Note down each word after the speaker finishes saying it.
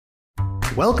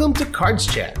Welcome to Cards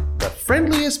Chat, the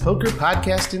friendliest poker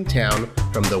podcast in town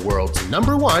from the world's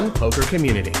 #1 poker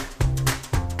community.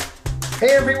 Hey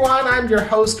everyone, I'm your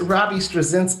host, Robbie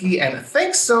Straczynski, and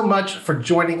thanks so much for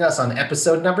joining us on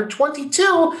episode number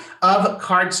 22 of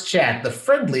Cards Chat, the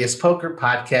friendliest poker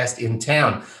podcast in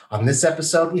town. On this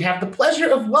episode, we have the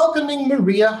pleasure of welcoming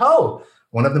Maria Ho.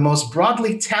 One of the most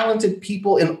broadly talented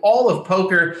people in all of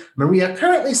poker, Maria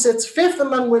currently sits 5th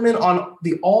among women on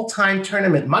the all-time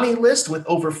tournament money list with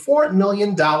over $4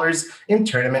 million in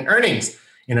tournament earnings.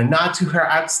 In a nod to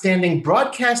her outstanding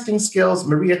broadcasting skills,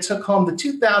 Maria took home the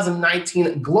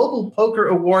 2019 Global Poker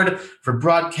Award for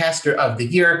Broadcaster of the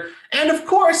Year. And of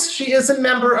course, she is a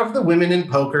member of the Women in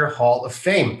Poker Hall of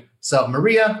Fame. So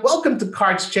Maria, welcome to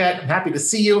Cards Chat. I'm happy to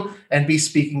see you and be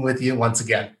speaking with you once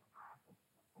again.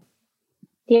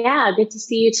 Yeah, good to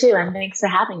see you too, and thanks for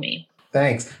having me.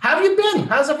 Thanks. How have you been?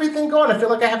 How's everything going? I feel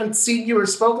like I haven't seen you or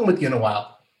spoken with you in a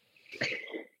while.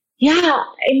 Yeah,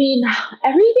 I mean,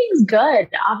 everything's good.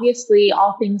 Obviously,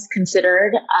 all things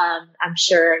considered, I'm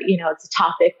sure, it's a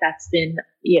topic that's been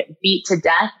beat to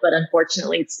death, but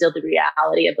unfortunately, it's still the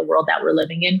reality of the world that we're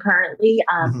living in currently.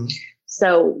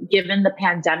 So given the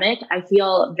pandemic, I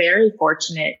feel very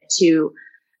fortunate to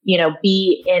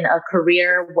be in a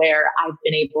career where I've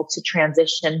been able to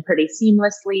transition pretty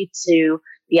seamlessly to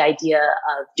the idea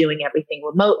of doing everything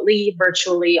remotely,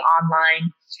 virtually, online.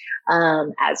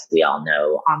 As we all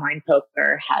know, online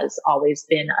poker has always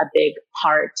been a big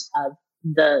part of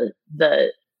the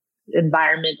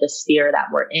environment, the sphere that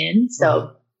we're in.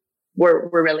 So we're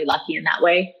really lucky in that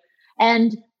way.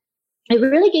 And it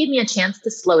really gave me a chance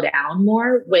to slow down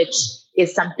more, which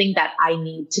is something that I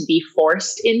need to be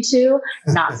forced into,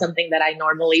 not something that I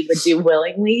normally would do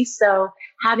willingly. So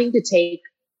having to take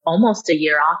almost a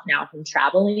year off now from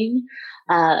traveling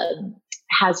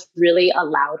has really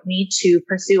allowed me to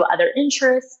pursue other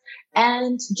interests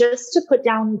and just to put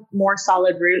down more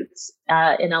solid roots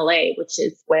in LA, which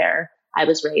is where I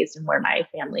was raised and where my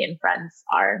family and friends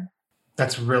are.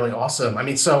 That's really awesome. I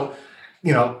mean, so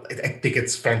I think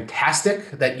it's fantastic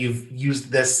that you've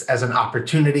used this as an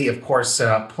opportunity. Of course,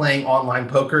 playing online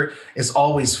poker is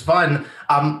always fun.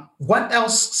 What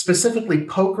else specifically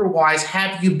poker-wise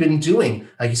have you been doing?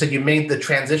 Like you said, you made the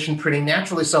transition pretty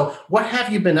naturally. So what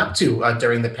have you been up to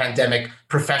during the pandemic,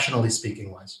 professionally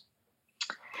speaking wise?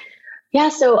 Yeah,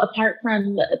 so apart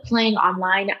from playing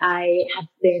online, I have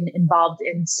been involved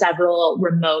in several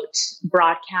remote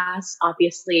broadcasts.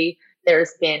 Obviously,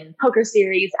 there's been poker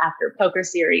series after poker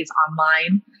series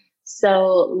online.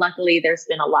 So luckily, there's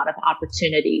been a lot of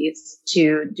opportunities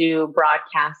to do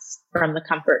broadcasts from the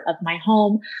comfort of my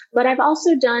home. But I've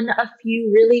also done a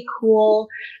few really cool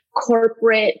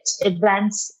corporate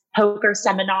events, poker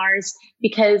seminars,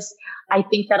 because I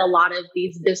think that a lot of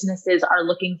these businesses are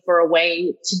looking for a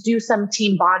way to do some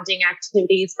team bonding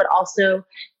activities, but also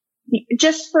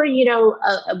just for,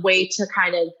 a way to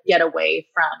kind of get away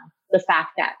from the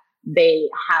fact that they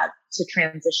have to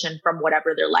transition from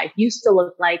whatever their life used to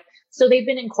look like. So they've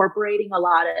been incorporating a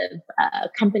lot of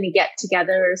company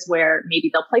get-togethers where maybe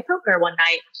they'll play poker one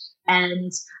night.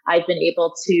 And I've been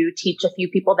able to teach a few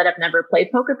people that have never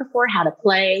played poker before how to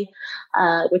play,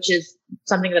 which is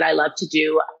something that I love to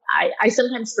do. I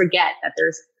sometimes forget that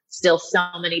there's still so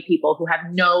many people who have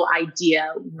no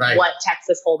idea what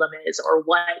Texas Hold'em is or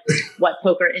what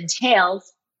poker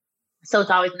entails. So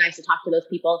it's always nice to talk to those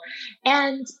people.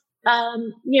 And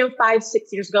 5-6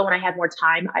 years ago when I had more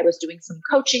time, I was doing some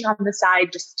coaching on the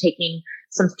side, just taking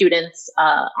some students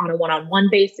on a one-on-one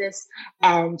basis.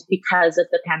 And because of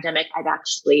the pandemic, I've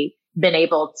actually been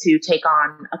able to take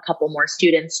on a couple more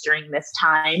students during this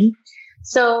time.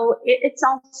 So it's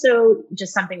also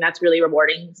just something that's really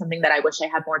rewarding, something that I wish I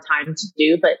had more time to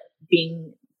do, but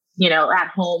being, at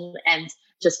home and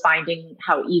just finding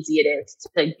how easy it is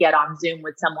to get on Zoom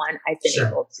with someone, I've been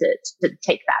able to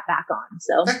take that back on.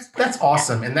 So that's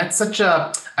awesome. And that's such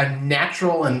a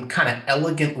natural and kind of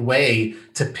elegant way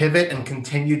to pivot and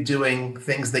continue doing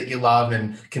things that you love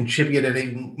and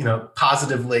contributing,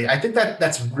 positively. I think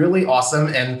that's really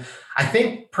awesome. And I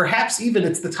think perhaps even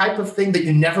it's the type of thing that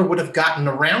you never would have gotten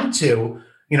around to,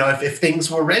 if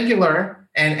things were regular.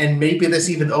 And maybe this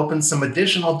even opens some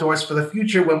additional doors for the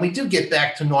future when we do get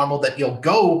back to normal, that you'll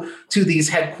go to these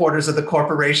headquarters of the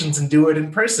corporations and do it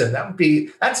in person.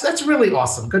 That's really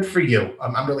awesome. Good for you.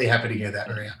 I'm really happy to hear that,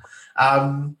 Maria.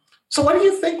 So what do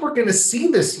you think we're going to see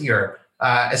this year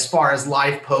as far as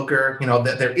live poker?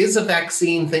 That there is a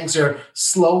vaccine. Things are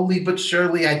slowly but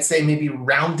surely, I'd say, maybe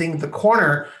rounding the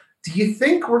corner. Do you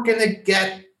think we're going to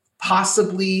get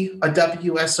possibly a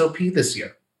WSOP this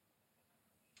year?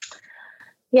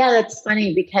 Yeah, that's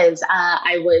funny because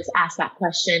I was asked that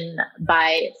question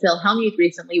by Phil Hellmuth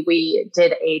recently. We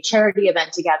did a charity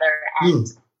event together, and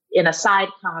in a side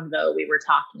convo, we were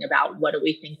talking about what do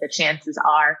we think the chances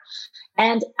are.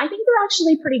 And I think they're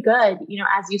actually pretty good.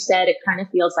 As you said, it kind of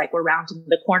feels like we're rounding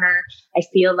the corner. I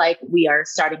feel like we are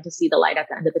starting to see the light at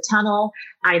the end of the tunnel.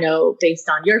 I know based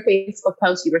on your Facebook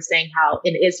post, you were saying how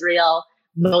in Israel,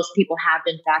 most people have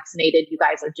been vaccinated. You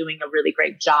guys are doing a really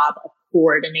great job of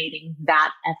coordinating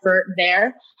that effort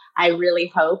there. I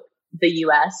really hope the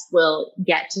US will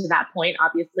get to that point.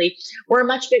 Obviously, we're a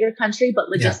much bigger country, but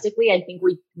logistically, I think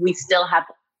we still have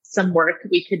some work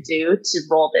we could do to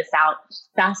roll this out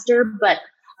faster. But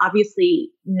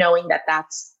obviously, knowing that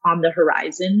that's on the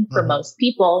horizon for most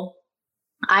people,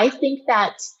 I think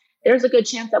that there's a good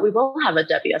chance that we will have a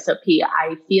WSOP.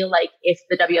 I feel like if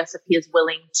the WSOP is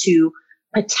willing to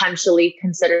potentially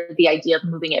consider the idea of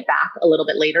moving it back a little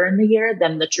bit later in the year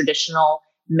than the traditional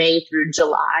May through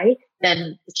July,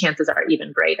 then the chances are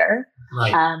even greater.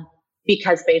 Right.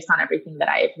 Because based on everything that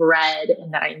I've read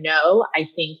and that I know, I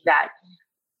think that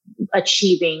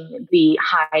achieving the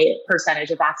high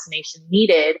percentage of vaccination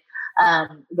needed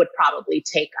would probably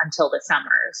take until the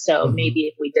summer. So maybe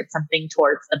if we did something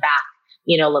towards the back,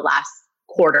 the last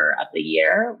quarter of the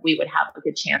year, we would have a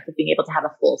good chance of being able to have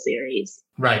a full series.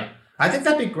 Right. I think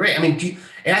that'd be great. I mean,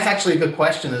 and that's actually a good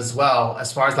question as well.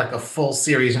 As far as like a full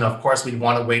series, of course, we'd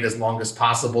want to wait as long as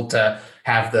possible to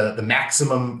have the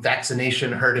maximum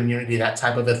vaccination, herd immunity, that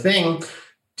type of a thing.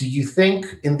 Do you think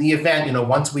in the event,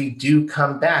 once we do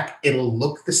come back, it'll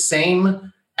look the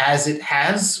same as it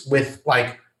has with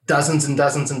like dozens and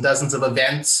dozens and dozens of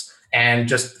events and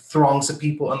just throngs of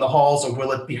people in the halls, or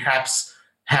will it perhaps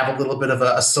have a little bit of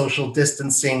a social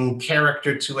distancing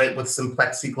character to it with some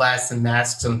plexiglass and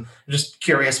masks? And I'm just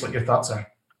curious what your thoughts are.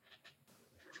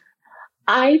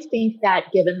 I think that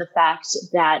given the fact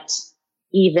that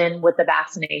even with the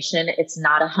vaccination, it's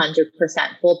not 100%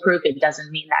 foolproof, it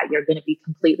doesn't mean that you're going to be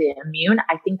completely immune.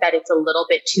 I think that it's a little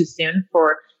bit too soon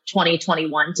for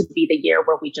 2021 to be the year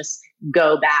where we just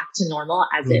go back to normal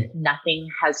as if nothing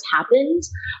has happened.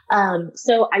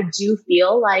 So I do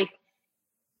feel like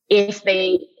if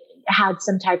they had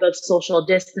some type of social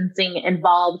distancing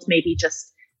involved, maybe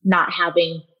just not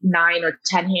having 9 or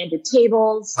 10-handed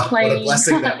tables playing. What a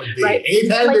blessing that would be. Right?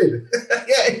 8-handed.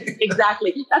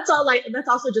 Exactly. That's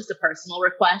also just a personal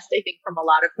request, I think, from a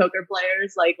lot of poker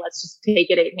players. Like, let's just take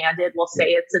it 8-handed. We'll say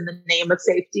it's in the name of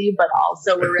safety, but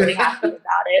also we're really happy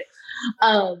about it.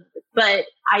 But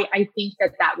I think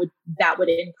that would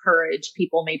encourage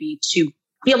people maybe to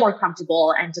feel more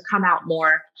comfortable and to come out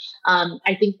more.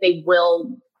 I think they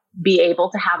will be able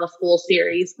to have a full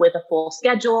series with a full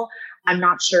schedule. I'm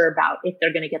not sure about if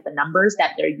they're going to get the numbers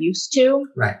that they're used to.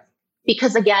 Right.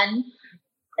 Because again,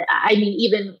 I mean,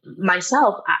 even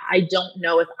myself, I don't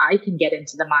know if I can get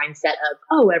into the mindset of,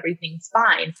 oh, everything's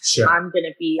fine. Sure. I'm going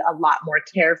to be a lot more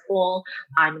careful.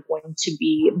 I'm going to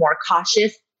be more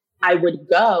cautious. I would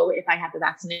go if I had the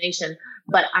vaccination,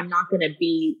 but I'm not going to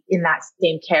be in that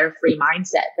same carefree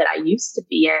mindset that I used to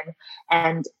be in.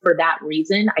 And for that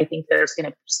reason, I think there's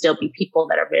going to still be people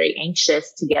that are very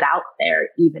anxious to get out there,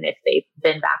 even if they've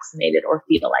been vaccinated or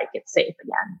feel like it's safe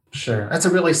again. Sure. That's a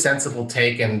really sensible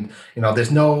take. And,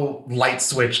 there's no light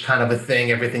switch kind of a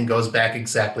thing. Everything goes back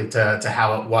exactly to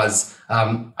how it was.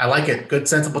 I like it. Good,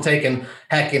 sensible take. And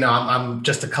heck, I'm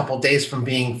just a couple days from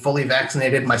being fully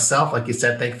vaccinated myself. Like you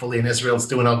said, thankfully in Israel, it's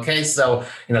doing okay. So,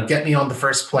 get me on the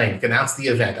first plane, announce the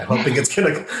event. I'm hoping it's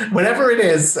going to, whenever it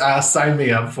is, sign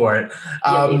me up for it.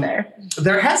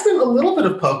 There has been a little bit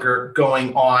of poker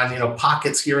going on,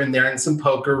 pockets here and there in some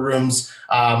poker rooms,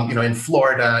 in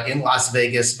Florida, in Las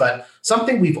Vegas. But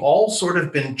something we've all sort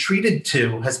of been treated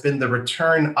to has been the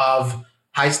return of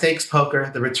high stakes poker,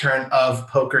 the return of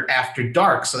poker after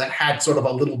dark. So that had sort of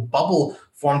a little bubble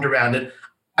formed around it.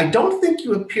 I don't think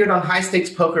you appeared on high stakes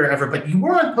poker ever, but you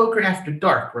were on poker after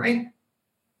dark, right?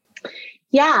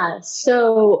 Yeah.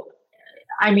 So,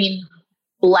 I mean,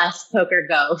 bless Poker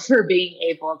Go for being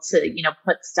able to,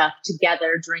 put stuff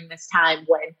together during this time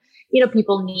when,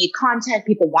 people need content,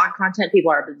 people want content,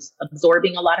 people are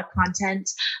absorbing a lot of content,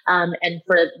 and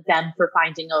for them for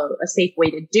finding a safe way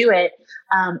to do it.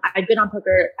 I've been on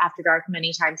Poker After Dark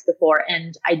many times before,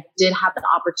 and I did have the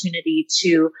opportunity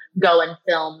to go and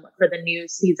film for the new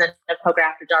season of Poker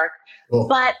After Dark, cool.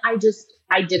 But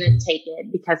I didn't take it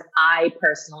because I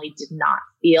personally did not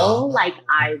feel like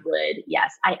I would.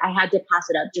 Yes, I had to pass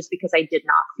it up just because I did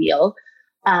not feel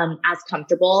as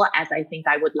comfortable as I think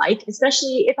I would like,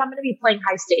 especially if I'm going to be playing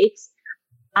high stakes.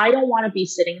 I don't want to be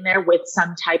sitting there with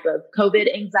some type of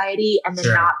COVID anxiety and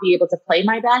then not be able to play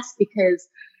my best because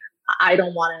I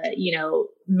don't want to,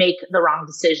 make the wrong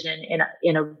decision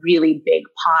in a really big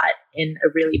pot, in a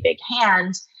really big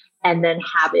hand, and then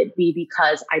have it be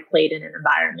because I played in an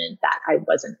environment that I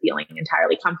wasn't feeling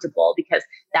entirely comfortable, because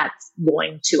that's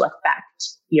going to affect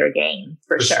your game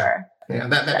for sure. Yeah,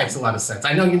 that makes a lot of sense.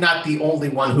 I know you're not the only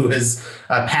one who has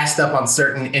passed up on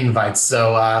certain invites,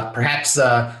 so perhaps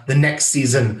the next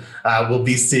season we'll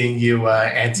be seeing you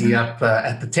ante up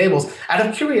at the tables. Out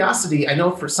of curiosity, I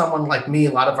know for someone like me,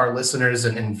 a lot of our listeners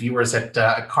and viewers at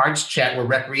Cards Chat were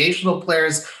recreational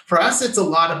players. For us, it's a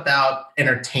lot about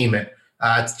entertainment.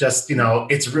 It's just,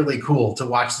 it's really cool to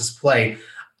watch this play.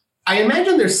 I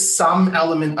imagine there's some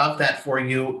element of that for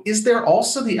you. Is there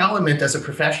also the element as a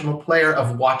professional player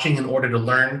of watching in order to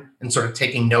learn and sort of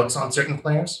taking notes on certain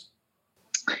players?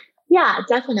 Yeah,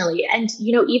 definitely. And,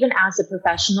 even as a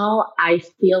professional, I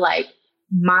feel like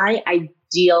my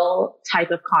ideal type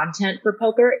of content for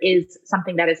poker is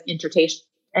something that is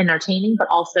entertaining, but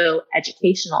also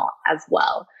educational as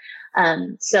well.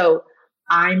 So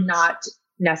I'm not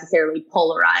necessarily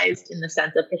polarized in the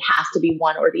sense of it has to be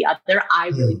one or the other. I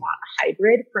really want a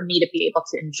hybrid for me to be able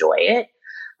to enjoy it.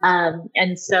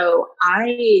 And so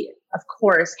I, of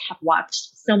course, have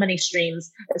watched so many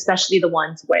streams, especially the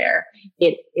ones where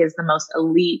it is the most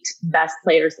elite, best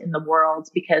players in the world,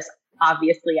 because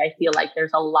obviously I feel like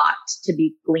there's a lot to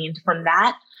be gleaned from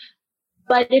that.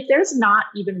 But if there's not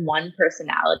even one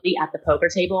personality at the poker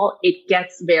table, it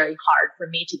gets very hard for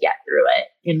me to get through it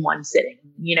in one sitting,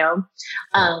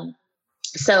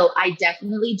 So I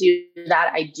definitely do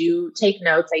that. I do take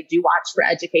notes. I do watch for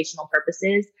educational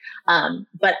purposes.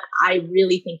 But I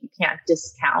really think you can't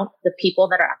discount the people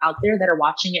that are out there that are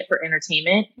watching it for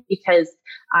entertainment, because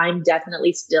I'm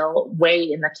definitely still way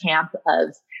in the camp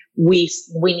of we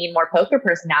need more poker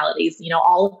personalities.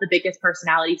 All of the biggest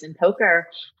personalities in poker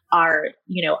are,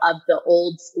 of the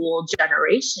old school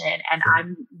generation. And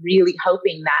I'm really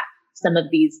hoping that some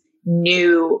of these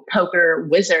new poker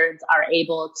wizards are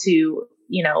able to,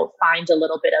 find a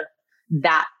little bit of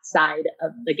that side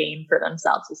of the game for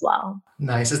themselves as well.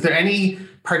 Nice. Is there any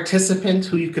participant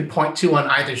who you could point to on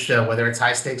either show, whether it's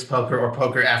High Stakes Poker or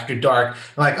Poker After Dark,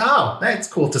 like, oh, that's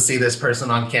cool to see this person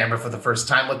on camera for the first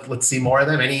time. Let's see more of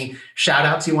them. Any shout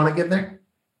outs you want to give there?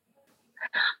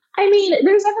 I mean,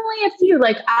 there's definitely a few.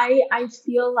 Like, I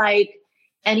feel like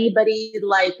anybody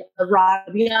like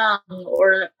Rob Young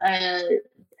or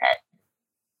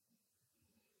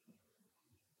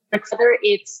whether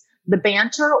it's the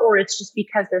banter or it's just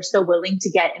because they're so willing to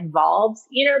get involved,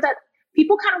 that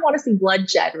people kind of want to see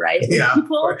bloodshed, right? Yeah,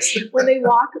 people, when they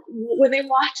watch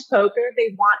poker,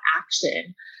 they want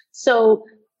action. So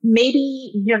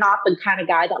maybe you're not the kind of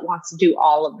guy that wants to do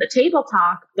all of the table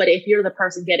talk, but if you're the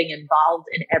person getting involved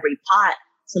in every pot,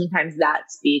 sometimes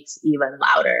that speaks even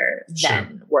louder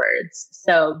than words.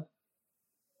 So,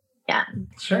 yeah.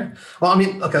 Sure. Well,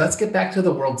 okay, let's get back to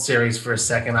the World Series for a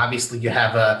second. Obviously, you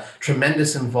have a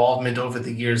tremendous involvement over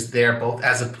the years there, both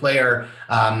as a player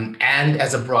and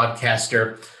as a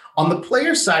broadcaster. On the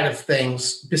player side of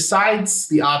things, besides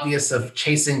the obvious of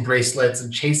chasing bracelets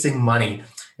and chasing money,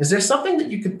 is there something that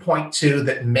you could point to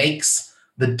that makes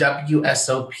the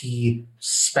WSOP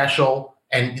special?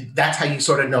 And that's how you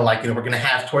sort of know, like, we're going to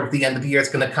have towards the end of the year, it's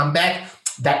going to come back.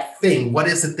 That thing, what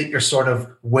is it that you're sort of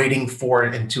waiting for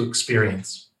and to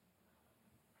experience?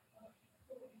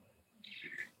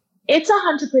 It's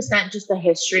 100% just the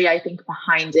history, I think,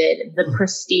 behind it, the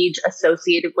prestige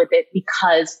associated with it,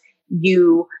 because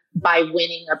you, by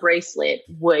winning a bracelet,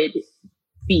 would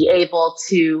be able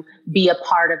to be a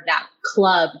part of that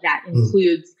club that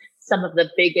includes some of the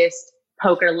biggest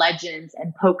poker legends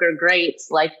and poker greats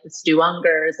like the Stu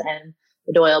Ungers and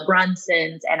the Doyle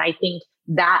Brunsons. And I think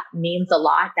that means a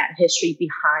lot, that history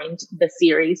behind the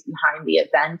series, behind the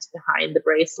event, behind the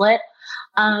bracelet.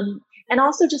 And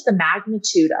also just the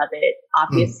magnitude of it.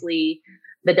 Obviously,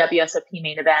 the WSOP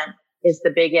main event is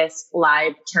the biggest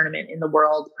live tournament in the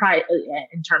world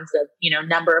in terms of,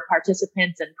 number of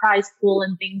participants and prize pool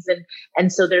and things.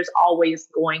 And so there's always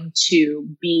going to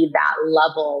be that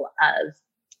level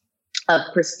of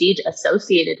prestige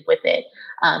associated with it,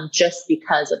 just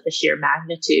because of the sheer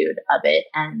magnitude of it.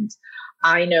 And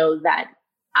I know that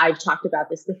I've talked about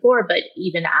this before, but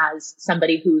even as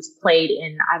somebody who's played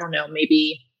in, I don't know,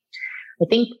 maybe I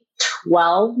think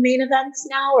 12 main events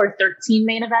now or 13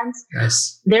 main events.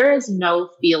 Yes. There is no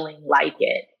feeling like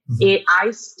it. I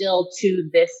still, to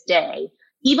this day,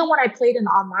 even when I played an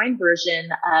online version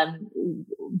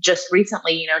just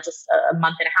recently, just a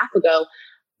month and a half ago,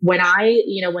 when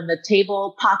when the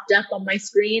table popped up on my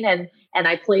screen and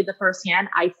I played the first hand,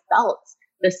 I felt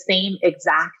the same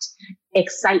exact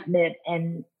excitement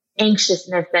and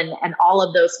anxiousness and all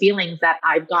of those feelings that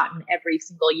I've gotten every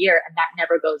single year. And that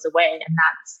never goes away. And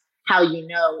that's how you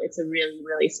know it's a really,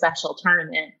 really special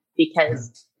tournament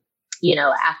because,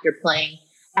 after playing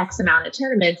X amount of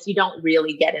tournaments, you don't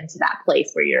really get into that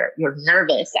place where you're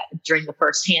nervous during the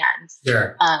first hand.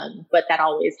 Sure. But that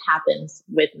always happens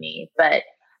with me. But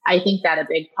I think that a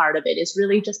big part of it is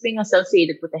really just being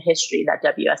associated with the history that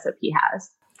WSOP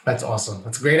has. That's awesome.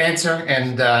 That's a great answer,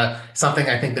 and something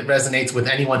I think that resonates with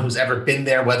anyone who's ever been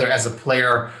there, whether as a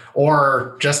player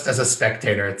or just as a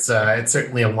spectator. It's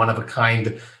certainly a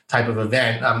one-of-a-kind type of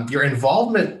event. Your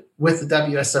involvement with the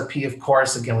WSOP, of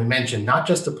course, again, we mentioned not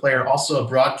just a player, also a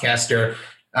broadcaster.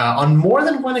 On more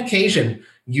than one occasion,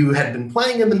 you had been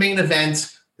playing in the main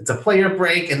event. It's a player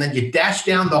break, and then you dash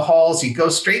down the halls. You go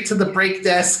straight to the break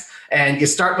desk, and you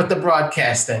start with the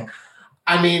broadcasting.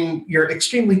 I mean, you're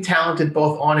extremely talented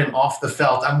both on and off the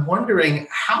felt. I'm wondering,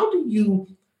 how do you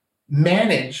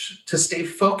manage to stay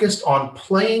focused on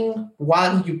playing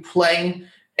while you play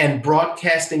and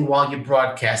broadcasting while you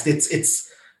broadcast? It's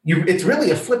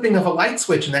really a flipping of a light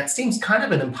switch, and that seems kind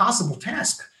of an impossible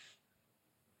task.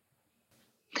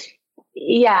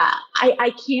 Yeah,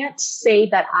 I can't say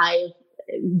that I've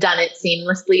done it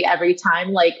seamlessly every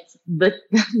time. Like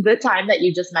the time that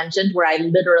you just mentioned where I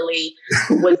literally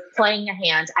was playing a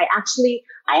hand, I actually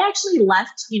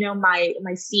left,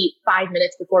 my seat 5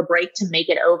 minutes before break to make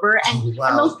it over. And, wow.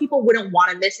 And most people wouldn't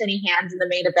want to miss any hands in the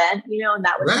main event, and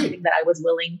that was Right. something that I was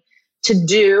willing to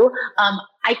do.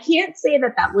 I can't say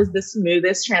that was the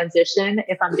smoothest transition.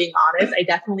 If I'm being honest, I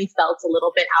definitely felt a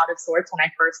little bit out of sorts when I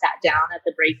first sat down at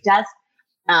the break desk.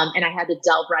 And I had to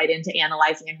delve right into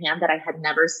analyzing a hand that I had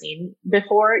never seen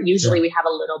before. Usually we have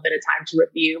a little bit of time to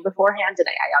review beforehand, and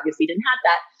I obviously didn't have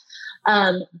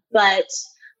that. But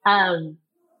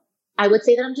I would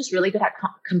say that I'm just really good at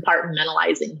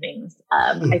compartmentalizing things.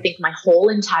 I think my whole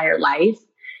entire life,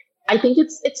 I think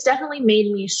it's definitely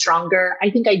made me stronger.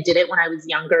 I think I did it when I was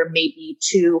younger, maybe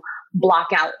to block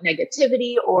out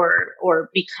negativity or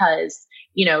because,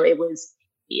 it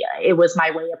was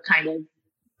my way of kind of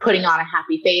putting on a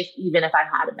happy face, even if I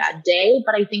had a bad day.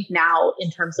 But I think now in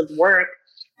terms of work,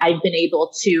 I've been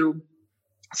able to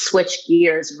switch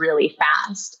gears really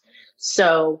fast.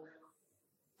 So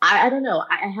I don't know,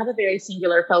 I have a very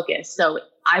singular focus. So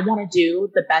I want to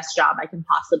do the best job I can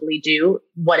possibly do,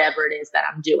 whatever it is that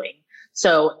I'm doing.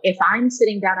 So if I'm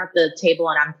sitting down at the table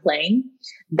and I'm playing,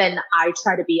 then I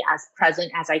try to be as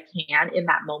present as I can in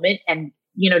that moment and,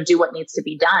 do what needs to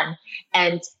be done.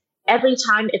 And every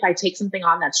time if I take something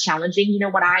on that's challenging,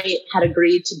 when I had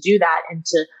agreed to do that and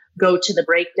to go to the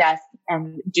break desk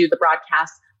and do the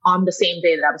broadcast on the same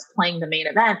day that I was playing the main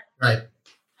event, right.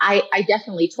 I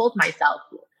definitely told myself,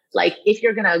 like, if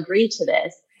you're going to agree to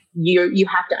this, you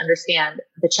have to understand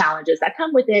the challenges that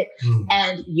come with it.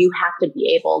 And you have to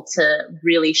be able to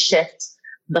really shift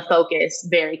the focus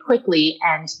very quickly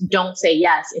and don't say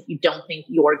yes if you don't think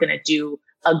you're going to do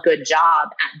a good job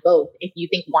at both. If you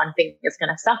think one thing is going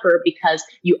to suffer because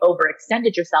you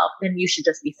overextended yourself, then you should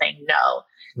just be saying no.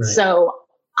 Right. So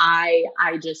I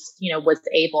just, was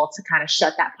able to kind of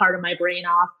shut that part of my brain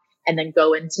off and then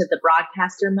go into the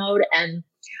broadcaster mode. And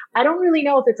I don't really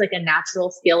know if it's like a natural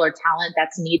skill or talent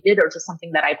that's needed or just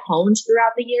something that I've honed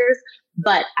throughout the years,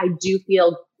 but I do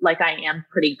feel like I am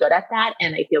pretty good at that.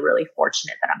 And I feel really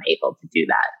fortunate that I'm able to do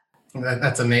that.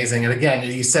 That's amazing. And again,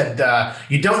 you said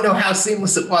you don't know how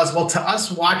seamless it was. Well, to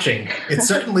us watching, it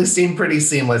certainly seemed pretty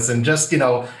seamless. And just,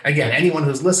 again, anyone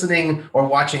who's listening or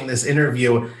watching this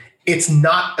interview, it's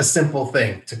not a simple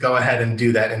thing to go ahead and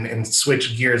do that and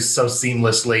switch gears so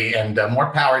seamlessly. And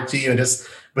more power to you. And just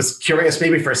was curious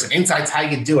maybe for some insights how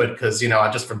you do it. Because,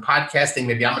 just from podcasting,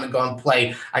 maybe I'm going to go and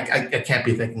play. I can't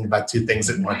be thinking about two things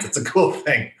at once. It's a cool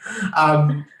thing.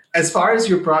 As far as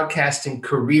your broadcasting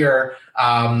career,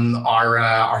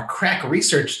 our crack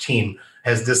research team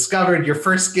has discovered your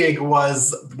first gig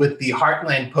was with the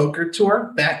Heartland Poker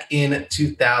Tour back in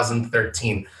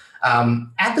 2013.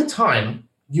 At the time,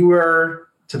 you were,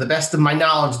 to the best of my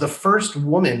knowledge, the first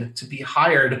woman to be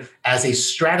hired as a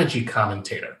strategy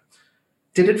commentator.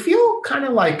 Did it feel kind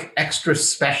of like extra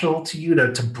special to you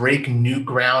to break new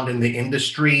ground in the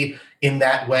industry in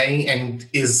that way? And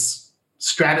is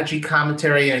strategy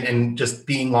commentary and just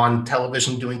being on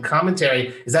television doing commentary,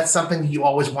 is that something you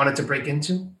always wanted to break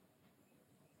into?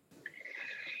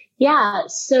 Yeah,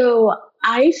 so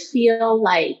I feel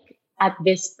like at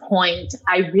this point,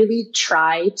 I really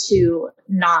try to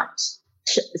not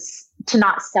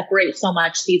separate so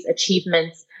much these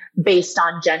achievements based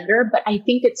on gender, but I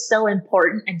think it's so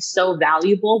important and so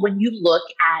valuable when you look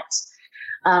at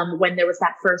when there was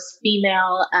that first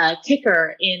female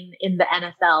kicker in the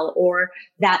NFL, or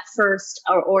that first,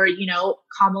 or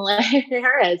Kamala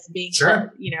Harris being,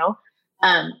 Sure.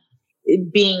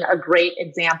 being a great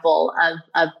example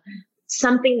of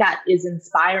something that is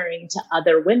inspiring to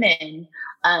other women.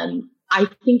 I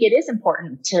think it is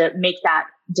important to make that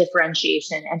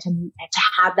differentiation and to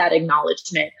have that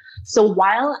acknowledgement. So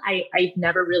while I've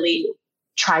never really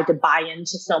tried to buy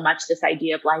into so much this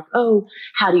idea of like, oh,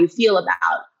 how do you feel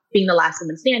about being the last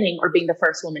woman standing or being the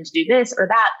first woman to do this or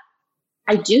that?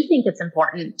 I do think it's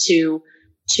important to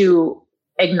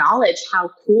acknowledge how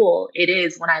cool it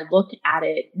is when I look at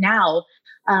it now,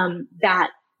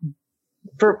 that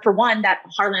for one, that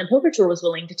Heartland Poker Tour was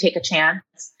willing to take a chance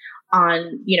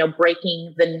on,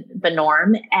 breaking the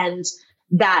norm, and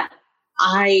that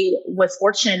I was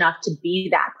fortunate enough to be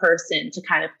that person to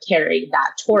kind of carry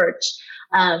that torch.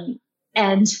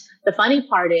 And the funny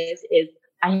part is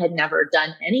I had never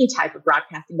done any type of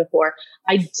broadcasting before.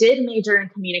 I did major in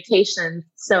communications,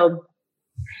 so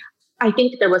I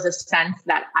think there was a sense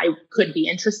that I could be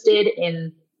interested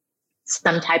in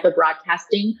some type of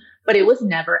broadcasting, but it was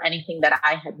never anything that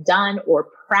I had done or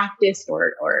practiced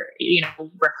or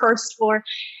rehearsed for.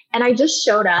 And I just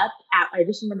showed up I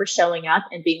just remember showing up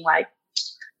and being like,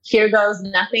 here goes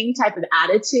nothing type of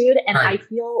attitude. And right. I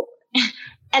feel,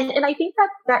 and I think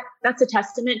that's a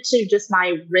testament to just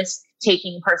my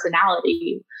risk-taking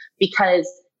personality, because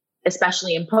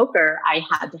especially in poker, I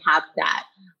had to have that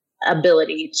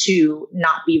ability to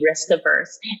not be risk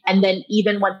averse. And then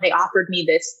even when they offered me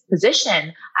this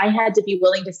position, I had to be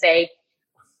willing to say,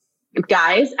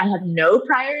 guys, I have no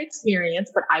prior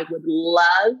experience, but I would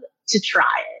love to try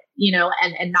it,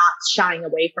 and not shying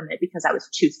away from it because I was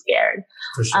too scared.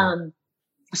 For sure.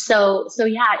 So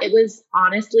yeah, it was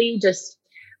honestly just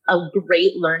a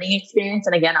great learning experience.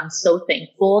 And again, I'm so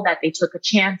thankful that they took a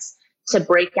chance to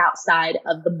break outside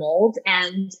of the mold.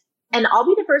 And I'll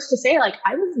be the first to say, like,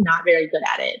 I was not very good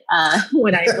at it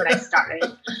when I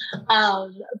started,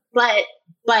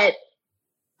 but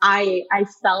I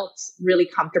felt really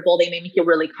comfortable. They made me feel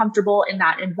really comfortable in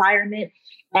that environment,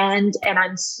 and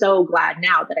I'm so glad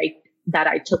now that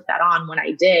I took that on when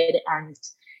I did. And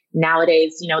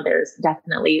nowadays, there's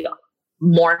definitely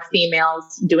more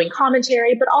females doing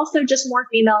commentary, but also just more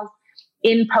females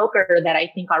in poker that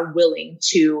I think are willing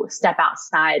to step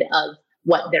outside of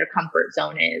what their comfort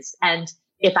zone is. And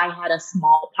if I had a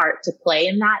small part to play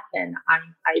in that, then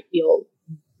I feel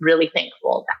really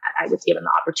thankful that I was given the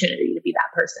opportunity to be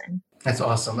that person. That's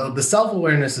awesome. The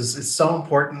self-awareness is so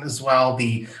important as well.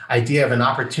 The idea of an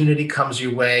opportunity comes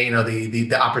your way,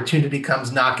 the opportunity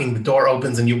comes knocking, the door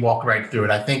opens and you walk right through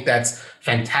it. I think that's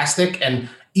fantastic. And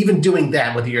even doing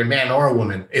that, whether you're a man or a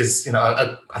woman, is,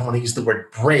 I don't want to use the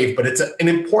word brave, but it's an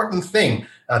important thing.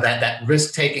 That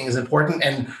risk taking is important.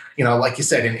 And, like you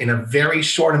said, in a very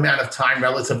short amount of time,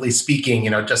 relatively speaking,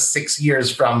 just 6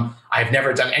 years from I've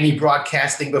never done any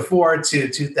broadcasting before to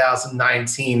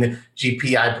 2019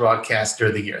 GPI Broadcaster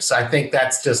of the Year. So I think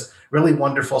that's just really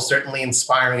wonderful, certainly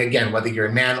inspiring. Again, whether you're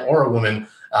a man or a woman,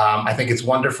 I think it's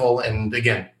wonderful. And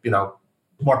again,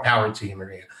 more power to you,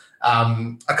 Maria.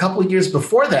 A couple of years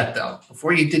before that, though,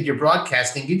 before you did your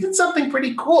broadcasting, you did something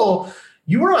pretty cool.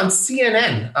 You were on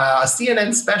CNN, a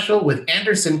CNN special with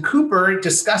Anderson Cooper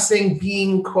discussing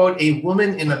being, quote, a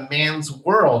woman in a man's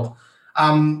world.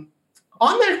 On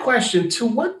that question, to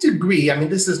what degree,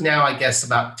 this is now, I guess,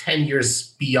 about 10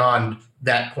 years beyond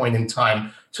that point in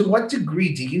time, to what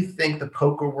degree do you think the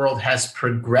poker world has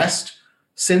progressed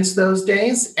since those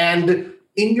days? And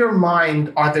in your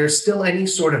mind, are there still any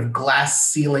sort of glass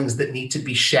ceilings that need to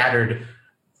be shattered,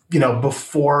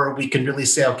 before we can really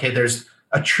say, okay, there's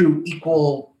a true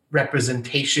equal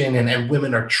representation and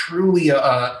women are truly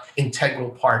a integral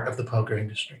part of the poker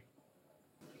industry?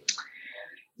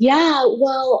 Yeah,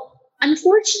 well,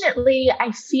 unfortunately,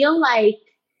 I feel like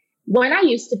when I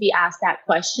used to be asked that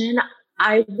question,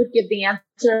 I would give the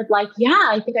answer of like, yeah,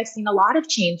 I think I've seen a lot of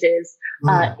changes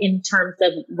in terms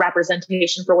of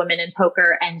representation for women in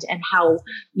poker and how,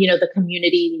 the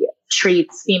community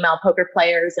treats female poker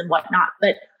players and whatnot.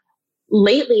 But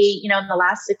lately, in the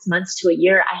last 6 months to a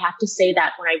year, I have to say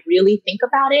that when I really think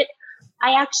about it,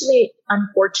 I actually,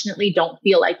 unfortunately, don't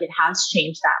feel like it has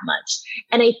changed that much.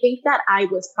 And I think that I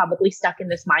was probably stuck in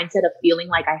this mindset of feeling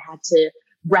like I had to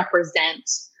represent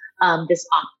this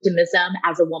optimism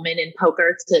as a woman in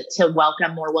poker to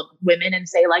welcome more women and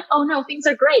say like, oh no, things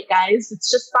are great, guys.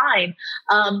 It's just fine.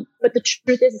 But the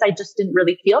truth is I just didn't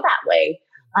really feel that way.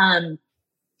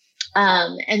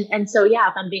 And so, yeah,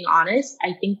 if I'm being honest,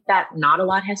 I think that not a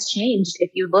lot has changed. If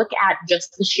you look at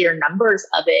just the sheer numbers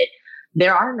of it,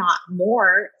 there are not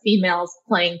more females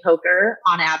playing poker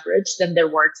on average than there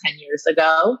were 10 years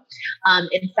ago.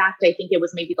 In fact, I think it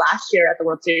was maybe last year at the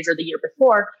World Series or the year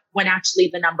before when actually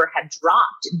the number had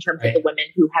dropped in terms of the women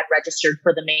who had registered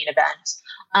for the main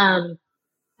event.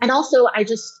 And also I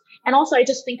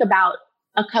just think about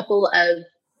a couple of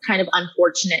kind of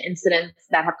unfortunate incidents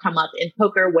that have come up in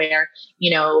poker where,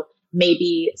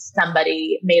 maybe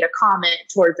somebody made a comment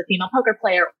towards a female poker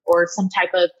player or some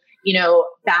type of,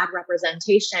 bad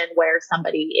representation where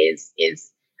somebody is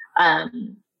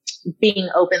being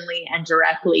openly and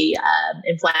directly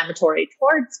inflammatory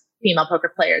towards female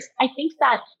poker players. I think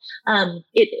that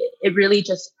it really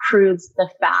just proves the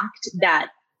fact that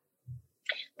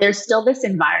there's still this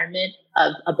environment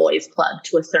of a boys' club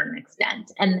to a certain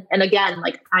extent. And again,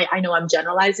 like I know I'm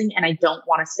generalizing, and I don't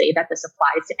want to say that this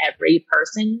applies to every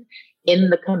person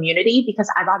in the community,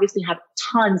 because I've obviously had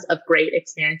tons of great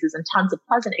experiences and tons of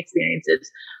pleasant experiences.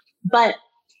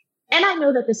 And I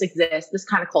know that this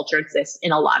kind of culture exists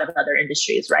in a lot of other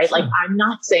industries, right? Like, I'm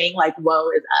not saying like, woe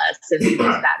is us and this,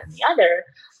 that, and the other.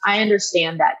 I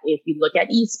understand that if you look at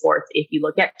esports, if you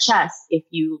look at chess, if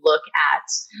you look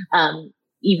at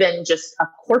even just a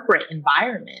corporate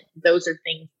environment, those are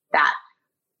things that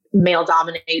male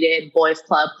dominated boys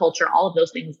club culture, all of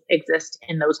those things exist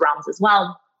in those realms as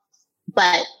well.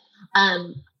 But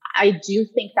I do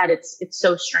think that it's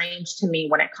so strange to me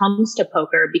when it comes to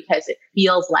poker, because it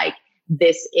feels like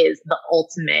this is the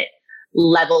ultimate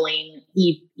leveling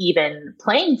even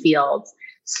playing fields.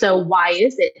 So why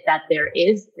is it that there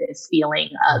is this feeling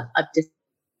of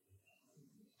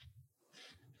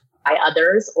by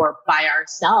others or by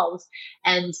ourselves?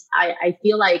 And I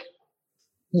feel like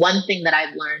one thing that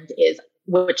I've learned is,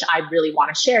 which I really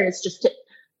want to share, is just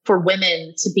for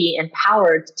women to be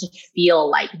empowered to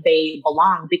feel like they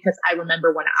belong. Because I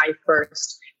remember when I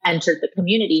first entered the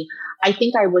community, I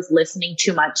think I was listening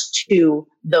too much to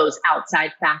those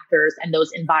outside factors and those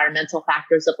environmental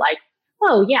factors of like,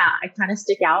 oh yeah, I kind of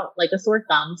stick out like a sore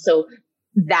thumb. So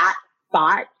that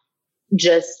thought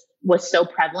just was so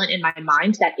prevalent in my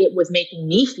mind that it was making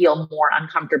me feel more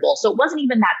uncomfortable. So it wasn't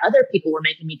even that other people were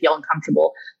making me feel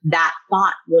uncomfortable. That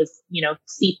thought was,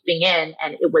 seeping in,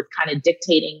 and it was kind of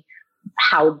dictating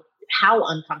how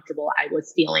uncomfortable I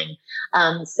was feeling.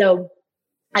 So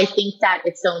I think that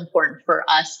it's so important for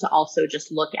us to also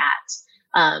just look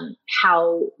at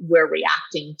how we're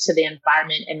reacting to the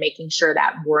environment and making sure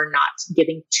that we're not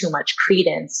giving too much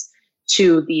credence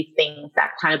to the things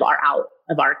that kind of are out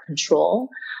of our control.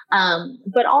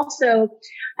 But also,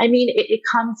 I mean, it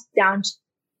comes down to,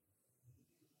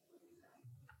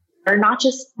 or not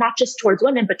just towards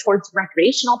women, but towards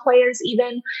recreational players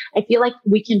even. I feel like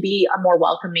we can be a more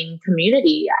welcoming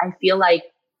community. I feel like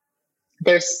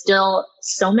there's still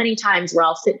so many times where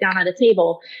I'll sit down at a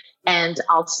table and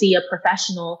I'll see a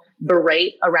professional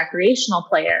berate a recreational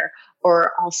player,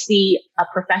 or I'll see a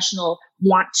professional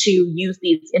want to use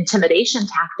these intimidation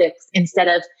tactics instead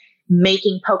of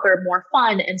making poker more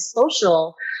fun and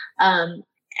social. And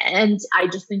I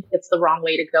just think it's the wrong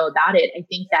way to go about it. I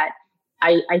think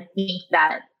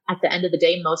that at the end of the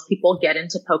day, most people get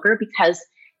into poker because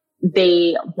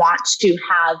they want to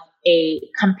have a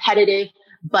competitive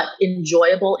but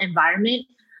enjoyable environment.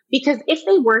 Because if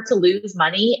they were to lose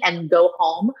money and go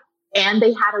home and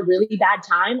they had a really bad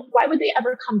time, why would they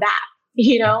ever come back?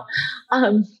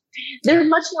 They're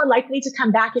much more likely to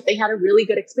come back if they had a really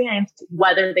good experience,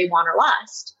 whether they won or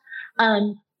lost.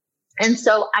 And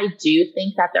so I do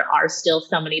think that there are still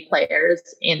so many players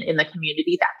in the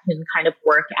community that can kind of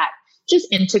work at just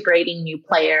integrating new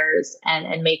players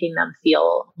and making them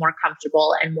feel more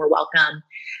comfortable and more welcome.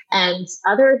 And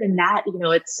other than that,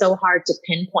 it's so hard to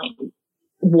pinpoint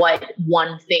what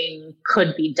one thing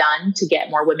could be done to get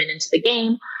more women into the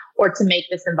game or to make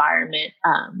this environment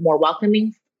more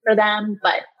welcoming for them.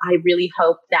 But I really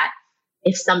hope that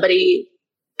if somebody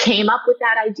came up with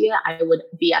that idea, I would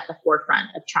be at the forefront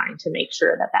of trying to make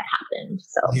sure that happened.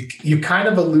 So you kind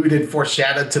of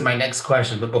foreshadowed to my next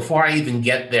question, but before I even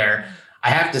get there, I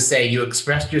have to say you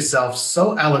expressed yourself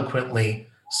so eloquently,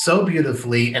 so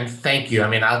beautifully, and thank you. I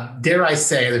mean, dare I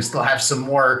say, I still have some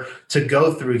more to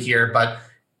go through here, but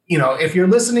if you're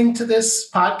listening to this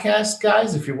podcast,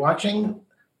 guys, if you're watching,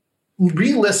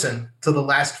 re-listen to the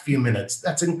last few minutes.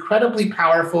 That's incredibly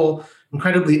powerful,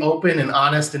 incredibly open and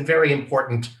honest, and very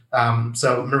important.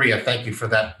 So Maria, thank you for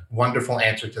that wonderful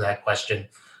answer to that question.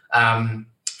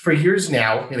 For years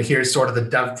now, here's sort of the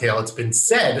dovetail. It's been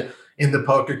said in the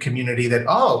poker community that,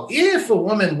 if a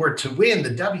woman were to win the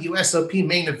WSOP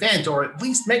main event, or at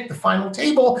least make the final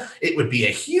table, it would be a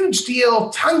huge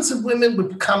deal. Tons of women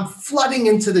would come flooding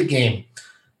into the game.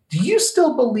 Do you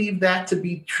still believe that to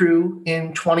be true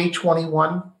in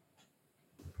 2021?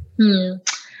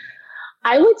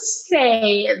 I would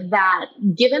say that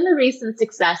given the recent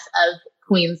success of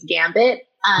Queen's Gambit,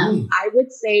 I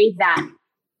would say that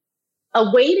a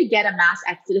way to get a mass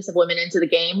exodus of women into the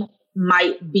game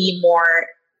might be more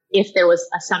if there was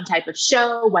some type of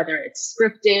show, whether it's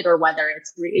scripted or whether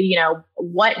it's,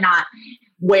 whatnot,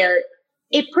 where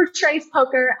it portrays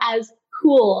poker as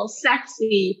cool,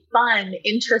 sexy, fun,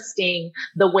 interesting,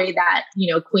 the way that,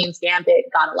 Queen's Gambit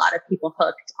got a lot of people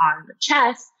hooked on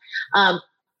chess.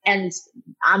 And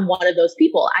I'm one of those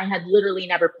people. I had literally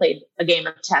never played a game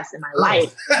of chess in my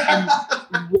life. And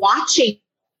watching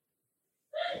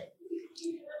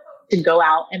to go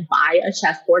out and buy a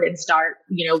chessboard and start,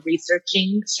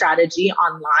 researching strategy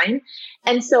online.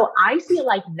 And so I feel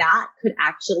like that could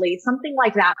actually, something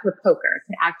like that for poker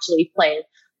could actually play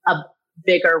a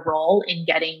bigger role in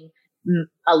getting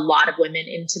a lot of women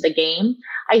into the game.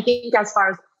 I think as far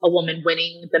as a woman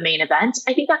winning the main event,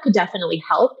 I think that could definitely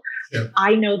help. Yeah.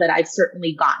 I know that I've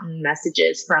certainly gotten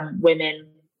messages from women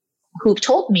who've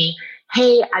told me,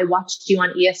 hey, I watched you on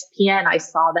ESPN. I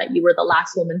saw that you were the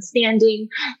last woman standing,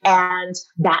 and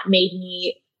that made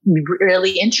me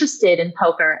really interested in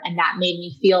poker. And that made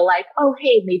me feel like, oh,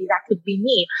 hey, maybe that could be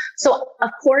me. So of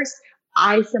course,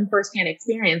 I, from firsthand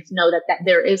experience, know that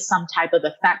there is some type of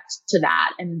effect to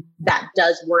that. And that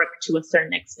does work to a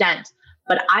certain extent.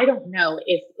 But I don't know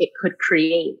if it could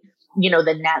create,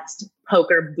 the next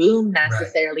poker boom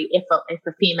necessarily. Right. If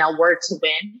a female were to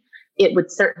win, it would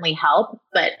certainly help.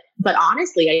 But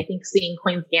honestly, I think seeing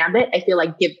Queen's Gambit, I feel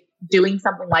like doing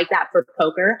something like that for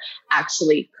poker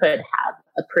actually could have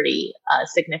a pretty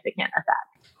significant effect.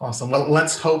 Awesome. Well,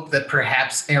 let's hope that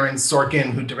perhaps Aaron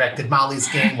Sorkin, who directed Molly's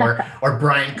Game, or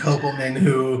Brian Koppelman,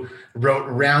 who wrote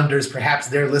Rounders, perhaps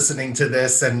they're listening to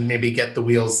this and maybe get the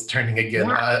wheels turning again.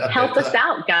 Yeah. Help us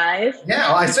out, guys. Yeah,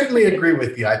 well, I certainly agree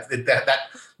with you. That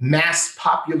mass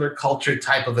popular culture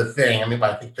type of a thing. I mean,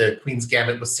 I think the Queen's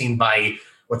Gambit was seen by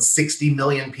 60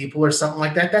 million people or something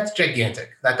like that. That's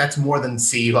gigantic. That's more than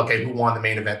who won the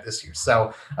main event this year.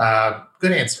 So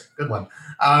good answer. Good one.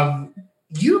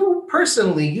 You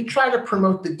personally, you try to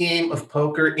promote the game of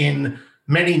poker in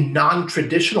many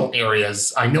non-traditional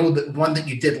areas. I know that one that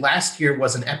you did last year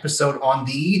was an episode on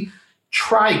the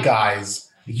Try Guys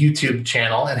YouTube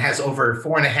channel and has over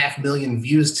 4.5 million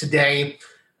views today.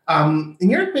 In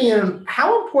your opinion,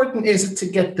 how important is it to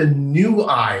get the new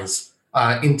eyes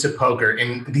into poker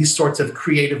in these sorts of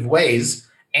creative ways?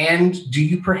 And do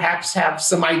you perhaps have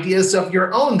some ideas of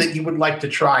your own that you would like to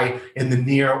try in the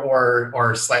near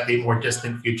or slightly more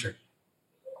distant future?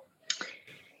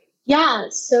 Yeah,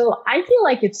 so I feel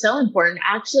like it's so important.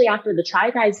 Actually, after the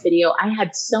Try Guys video, I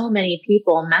had so many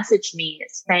people message me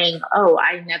saying, oh,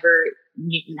 I never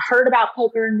heard about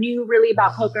poker, knew really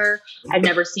about poker. I've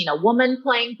never seen a woman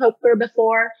playing poker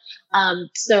before.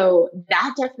 So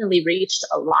that definitely reached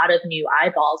a lot of new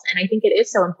eyeballs. And I think it is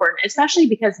so important, especially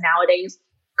because nowadays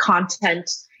content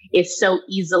is so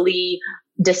easily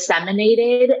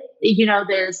disseminated.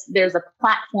 There's a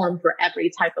platform for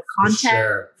every type of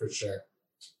content. For sure.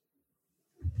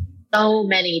 So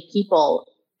many people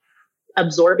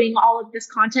absorbing all of this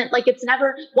content. Like it's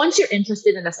never, once you're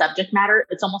interested in a subject matter,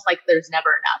 it's almost like there's never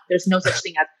enough. There's no such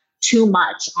thing as too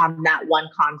much on that one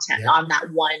content, on that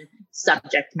one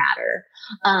subject matter.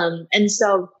 And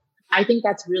so I think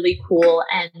that's really cool.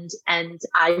 And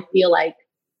I feel like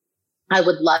I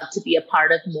would love to be a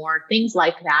part of more things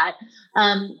like that.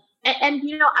 And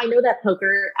I know that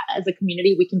poker as a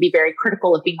community, we can be very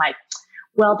critical of being like,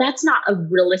 well, that's not a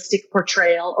realistic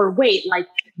portrayal, or wait, like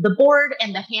the board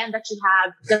and the hand that you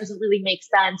have doesn't really make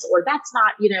sense, or that's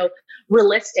not,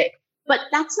 realistic. But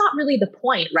that's not really the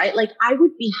point, right? Like I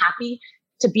would be happy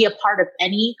to be a part of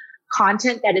any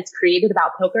content that is created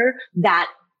about poker that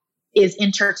is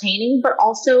entertaining, but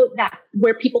also that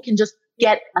where people can just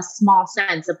get a small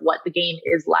sense of what the game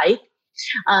is like.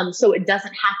 So it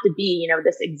doesn't have to be,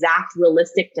 this exact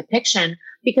realistic depiction,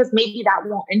 because maybe that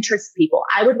won't interest people.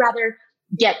 I would rather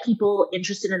get people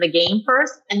interested in the game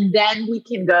first, and then we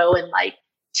can go and like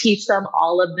teach them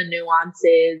all of the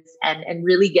nuances and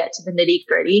really get to the nitty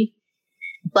gritty.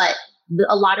 But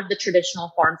a lot of the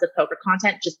traditional forms of poker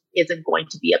content just isn't going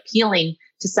to be appealing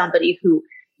to somebody who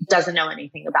doesn't know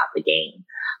anything about the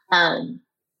game.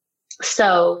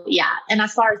 So yeah. And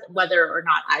as far as whether or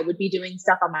not I would be doing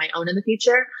stuff on my own in the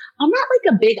future, I'm not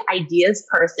like a big ideas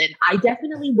person. I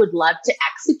definitely would love to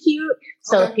execute.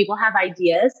 So if people have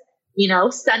ideas,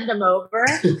 send them over.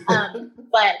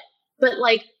 But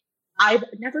like, I've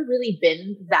never really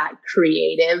been that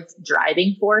creative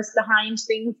driving force behind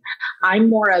things. I'm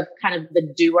more of kind of the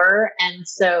doer. And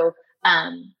so,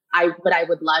 but I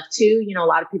would love to, a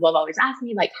lot of people have always asked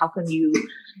me, like, how come you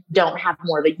don't have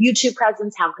more of a YouTube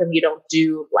presence? How come you don't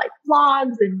do like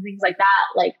vlogs and things like that?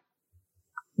 Like,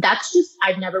 that's just,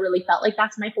 I've never really felt like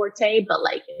that's my forte, but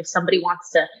like, if somebody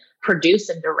wants to produce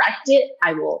and direct it,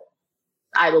 I will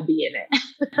be in it.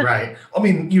 Right. I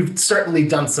mean, you've certainly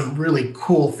done some really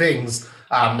cool things.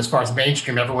 As far as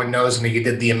mainstream, everyone knows, you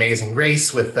did The Amazing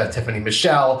Race with Tiffany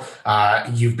Michelle.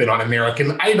 You've been on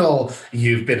American Idol.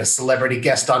 You've been a celebrity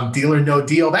guest on Deal or No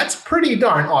Deal. That's pretty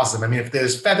darn awesome. I mean, if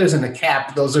there's feathers in a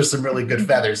cap, those are some really good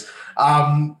feathers.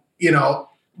 What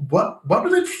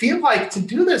would it feel like to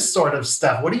do this sort of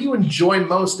stuff? What do you enjoy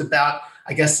most about,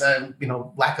 I guess,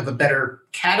 lack of a better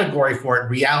category for it,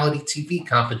 reality TV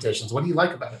competitions? What do you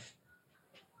like about it?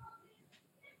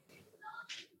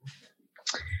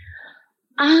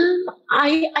 I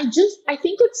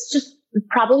think it's just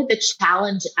probably the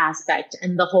challenge aspect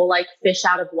and the whole like fish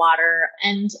out of water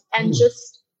and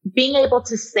just being able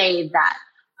to say that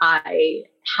I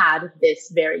had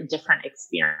this very different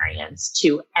experience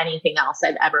to anything else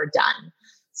I've ever done.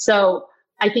 So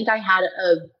I think I had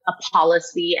a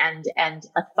policy and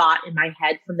a thought in my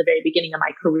head from the very beginning of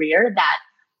my career that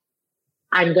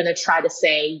I'm going to try to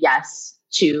say yes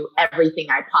to everything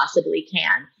I possibly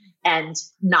can and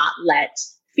not let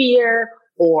fear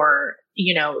or,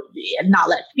 not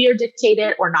let fear dictate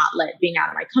it or not let being out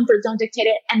of my comfort zone dictate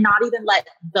it and not even let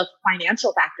the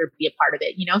financial factor be a part of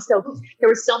it, So there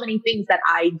were so many things that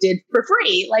I did for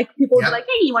free. Like people would be like,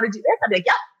 hey, you want to do this? I'd be like,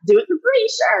 yeah, do it for free.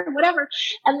 Sure. Whatever.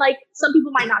 And like, some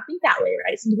people might not think that way,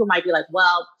 right? Some people might be like,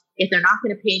 well, if they're not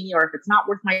going to pay me or if it's not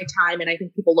worth my time. And I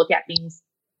think people look at things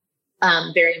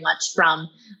very much from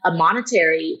a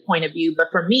monetary point of view. But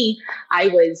for me, I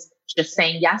was just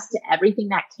saying yes to everything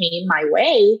that came my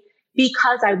way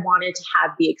because I wanted to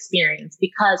have the experience,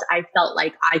 because I felt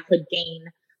like I could gain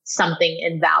something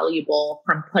invaluable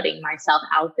from putting myself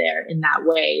out there in that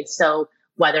way. So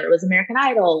whether it was American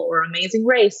Idol or Amazing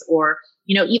Race or,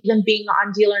 even being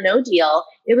on Deal or No Deal,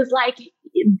 it was like,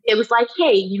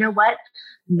 hey, you know what?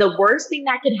 The worst thing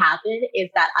that could happen is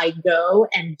that I go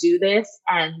and do this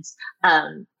and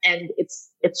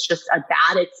it's just a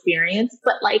bad experience.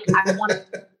 But like, I want to.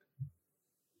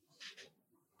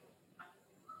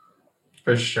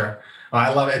 For sure. Well,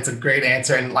 I love it. It's a great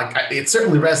answer. And like, it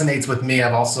certainly resonates with me.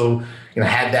 I've also,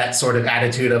 had that sort of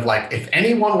attitude of like, if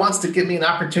anyone wants to give me an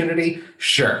opportunity,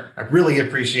 sure. I really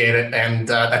appreciate it. And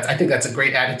I think that's a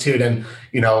great attitude. And,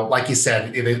 like you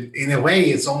said, in a way,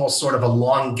 it's almost sort of a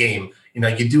long game.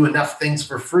 You do enough things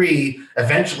for free,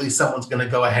 eventually someone's going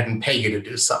to go ahead and pay you to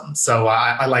do something. So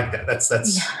I like that. That's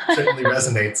certainly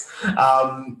resonates.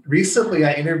 Recently,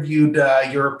 I interviewed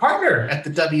your partner at the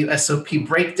WSOP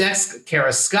Break Desk,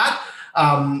 Kara Scott.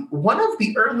 One of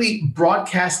the early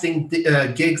broadcasting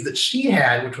gigs that she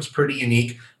had, which was pretty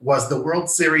unique, was the World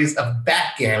Series of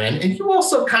Backgammon. And you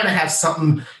also kind of have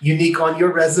something unique on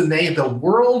your resume, the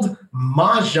World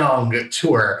Mahjong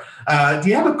Tour. Do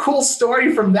you have a cool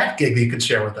story from that gig that you could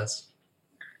share with us?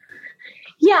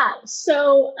 Yeah.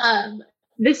 So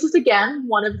this is, again,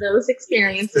 one of those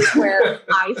experiences where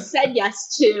I said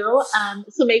yes to.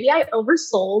 So maybe I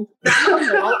oversold a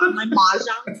little on my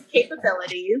Mahjong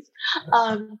capabilities.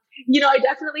 I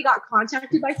definitely got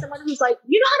contacted by someone who's like,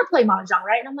 you know how to play Mahjong,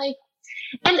 right? And I'm like,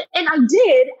 and I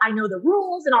did. I know the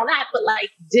rules and all that, but like,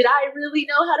 did I really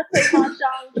know how to play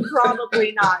Mahjong?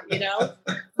 Probably not,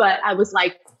 But I was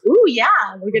like, ooh,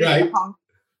 yeah, we're going to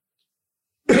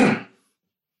get a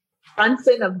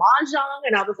Brunson of Mahjong.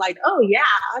 And I was like, oh yeah,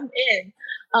 I'm in.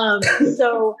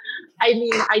 So, I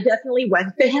mean, I definitely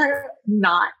went there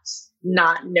not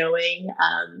knowing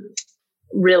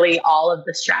really all of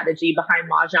the strategy behind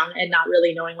Mahjong and not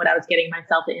really knowing what I was getting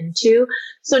myself into.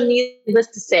 So needless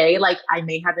to say, like, I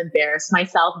may have embarrassed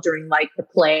myself during like the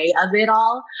play of it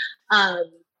all. And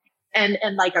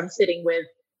like, I'm sitting with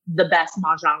the best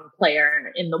Mahjong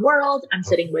player in the world. I'm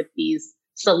sitting with these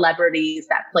celebrities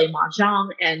that play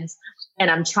Mahjong and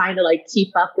I'm trying to like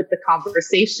keep up with the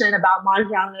conversation about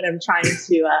Mahjong, and I'm trying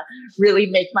to really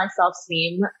make myself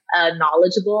seem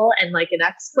knowledgeable and like an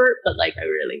expert, but like I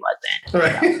really wasn't.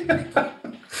 Right.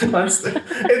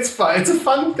 It's fun. It's a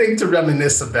fun thing to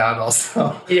reminisce about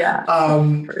also. Yeah.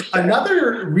 Sure.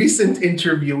 Another recent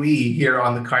interviewee here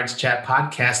on the Cards Chat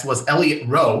podcast was Elliot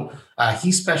Rowe.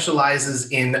 He specializes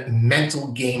in mental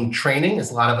game training,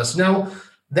 as a lot of us know.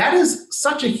 That is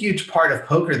such a huge part of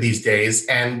poker these days,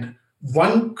 and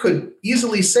one could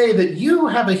easily say that you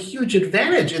have a huge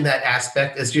advantage in that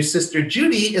aspect, as your sister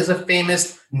Judy is a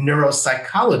famous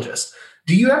neuropsychologist.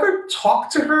 Do you ever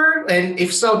talk to her? And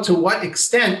if so, to what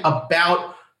extent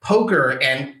about poker?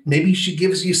 And maybe she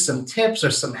gives you some tips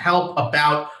or some help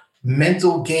about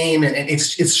mental game. And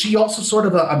is she also sort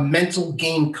of a mental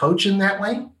game coach in that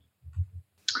way?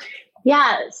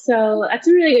 Yeah, so that's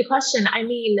a really good question. I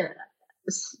mean,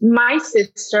 my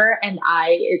sister and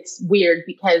I, it's weird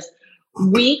because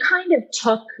we kind of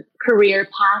took career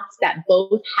paths that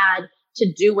both had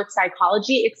to do with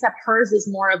psychology, except hers is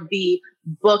more of the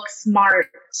book smart,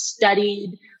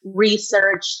 studied,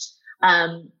 researched,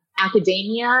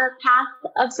 academia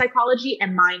path of psychology.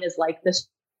 And mine is like the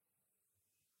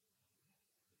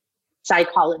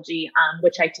psychology,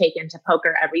 which I take into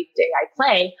poker every day I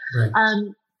play.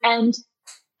 Right. And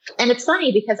it's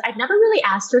funny because I've never really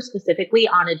asked her specifically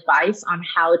on advice on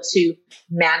how to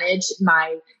manage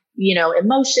my,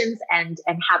 emotions and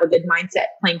have a good mindset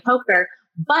playing poker.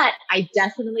 But I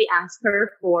definitely ask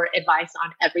her for advice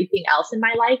on everything else in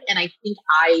my life. And I think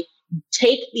I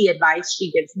take the advice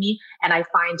she gives me and I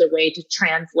find a way to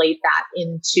translate that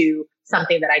into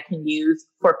something that I can use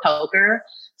for poker.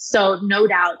 So no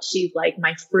doubt she's like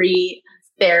my free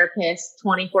therapist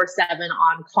 24/7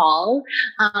 on call.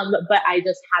 But I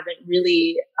just haven't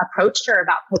really approached her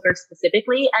about poker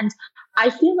specifically. And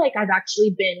I feel like I've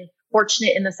actually been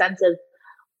fortunate in the sense of,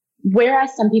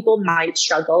 whereas some people might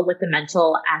struggle with the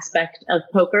mental aspect of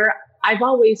poker, I've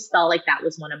always felt like that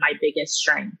was one of my biggest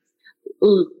strengths.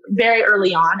 Very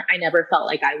early on, I never felt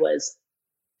like I was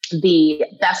the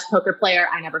best poker player.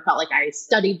 I never felt like I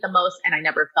studied the most, and I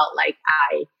never felt like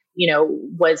I,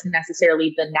 was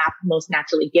necessarily the most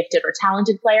naturally gifted or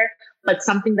talented player. But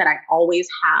something that I always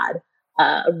had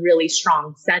a really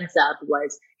strong sense of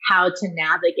was how to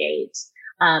navigate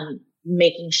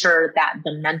making sure that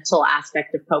the mental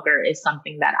aspect of poker is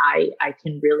something that I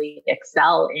can really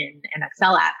excel in and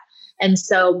excel at. And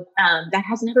so that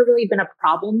has never really been a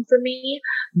problem for me.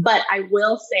 But I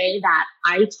will say that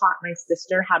I taught my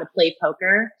sister how to play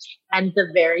poker. And the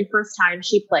very first time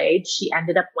she played, she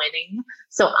ended up winning.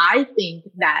 So I think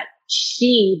that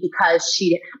because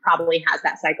she probably has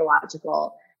that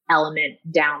psychological element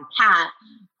down pat,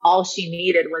 all she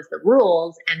needed was the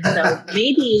rules. And so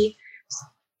maybe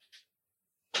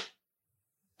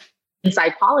in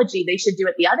psychology, they should do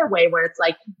it the other way, where it's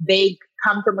like they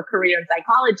come from a career in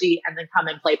psychology and then come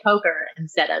and play poker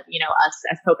instead of, us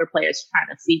as poker players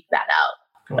trying to seek that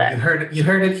out. Well, you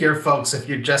heard it here, folks. If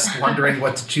you're just wondering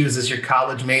what to choose as your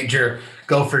college major,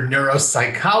 go for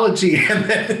neuropsychology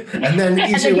and then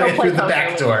ease your way through the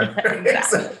back door.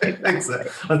 Exactly.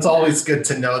 It's always good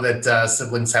to know that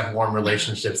siblings have warm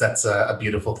relationships. That's a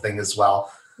beautiful thing as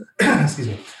well. Excuse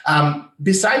me.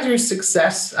 Besides your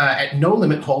success at No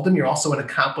Limit Hold'em, you're also an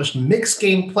accomplished mixed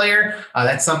game player.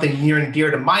 That's something near and dear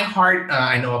to my heart.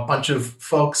 I know a bunch of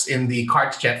folks in the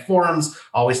Cards Chat forums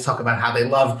always talk about how they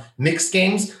love mixed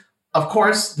games. Of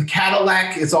course, the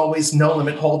Cadillac is always No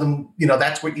Limit Hold'em.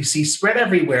 That's what you see spread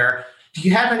everywhere. Do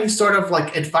you have any sort of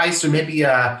like advice or maybe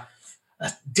a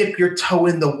dip your toe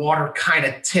in the water kind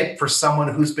of tip for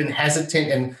someone who's been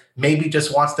hesitant and maybe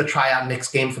just wants to try out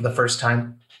mixed game for the first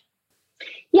time?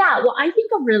 Yeah, well, I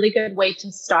think a really good way to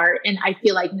start, and I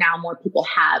feel like now more people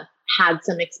have had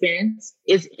some experience,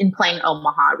 is in playing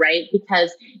Omaha, right?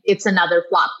 Because it's another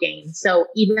flop game. So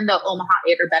even though Omaha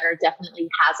 8 or Better definitely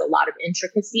has a lot of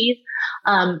intricacies,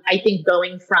 I think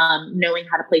going from knowing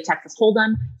how to play Texas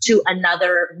Hold'em to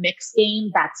another mixed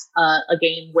game that's a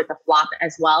game with a flop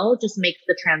as well just makes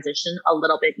the transition a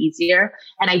little bit easier.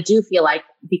 And I do feel like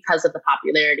because of the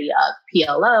popularity of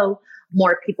PLO,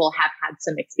 more people have had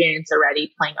some experience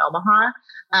already playing Omaha.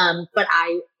 But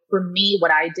for me,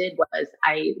 what I did was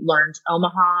I learned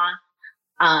Omaha,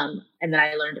 and then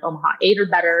I learned Omaha 8 or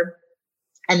Better.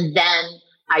 And then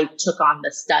I took on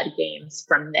the stud games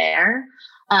from there.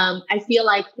 I feel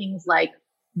like things like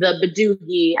the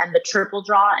Badoogie and the triple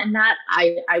draw and that,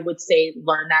 I would say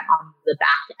learn that on the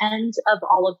back end of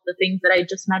all of the things that I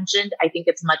just mentioned. I think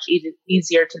it's much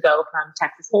easier to go from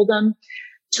Texas Hold'em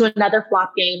to another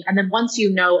flop game. And then once you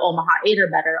know Omaha 8 or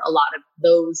Better, a lot of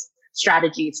those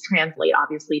strategies translate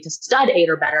obviously to stud 8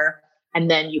 or Better. And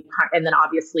then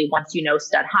obviously once you know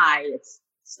stud high, it's,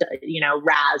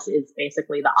 Raz is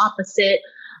basically the opposite.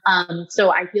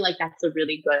 So I feel like that's a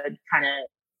really good kind of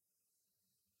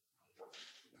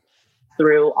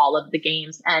through all of the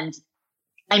games. And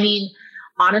I mean,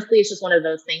 honestly, it's just one of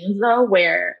those things though,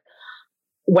 where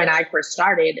when I first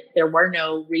started, there were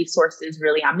no resources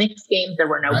really on mixed games. There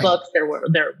were no books. There were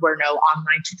no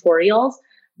online tutorials.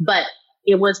 But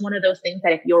it was one of those things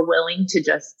that if you're willing to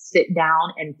just sit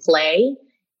down and play,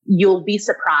 you'll be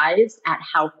surprised at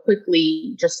how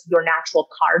quickly just your natural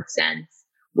card sense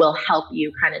will help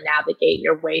you kind of navigate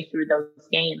your way through those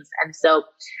games. And so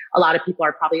a lot of people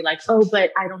are probably like, oh,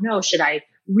 but I don't know. Should I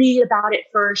read about it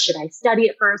first? Should I study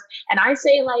it first? And I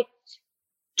say, like,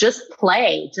 just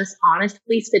play, just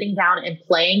honestly sitting down and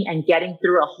playing and getting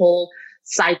through a whole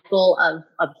cycle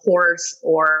of course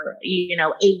or,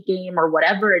 8-game or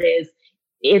whatever it is.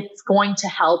 It's going to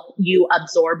help you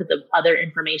absorb the other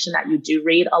information that you do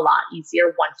read a lot easier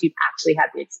once you've actually had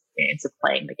the experience of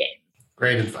playing the game.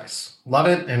 Great advice. Love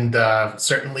it. And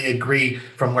certainly agree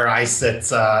from where I sit.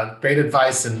 Great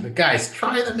advice. And guys,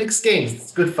 try the mixed games.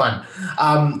 It's good fun.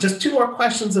 Just 2 more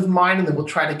questions of mine, and then we'll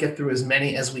try to get through as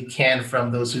many as we can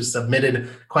from those who submitted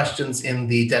questions in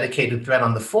the dedicated thread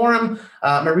on the forum.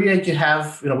 Maria, you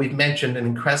have, we've mentioned an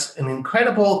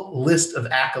incredible list of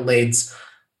accolades.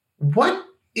 What,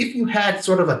 if you had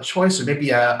sort of a choice or maybe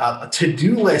a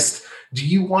to-do list, do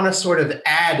you want to sort of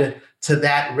add to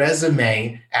that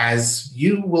resume, as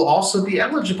you will also be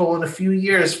eligible in a few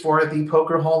years for the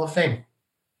Poker Hall of Fame?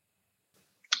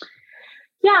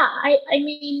 Yeah, I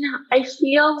mean, I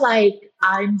feel like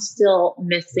I'm still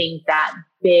missing that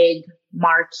big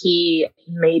marquee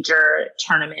major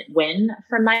tournament win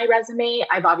from my resume.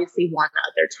 I've obviously won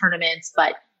other tournaments,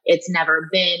 but it's never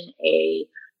been a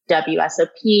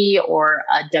WSOP or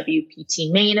a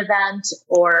WPT main event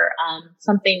or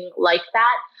something like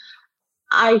that.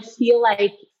 I feel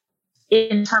like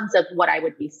in terms of what I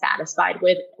would be satisfied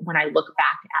with when I look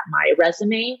back at my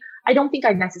resume, I don't think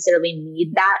I necessarily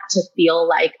need that to feel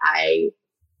like I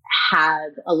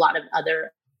have a lot of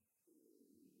other,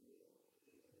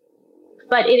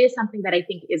 but it is something that I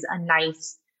think is a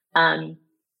nice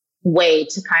way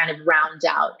to kind of round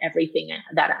out everything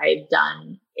that I've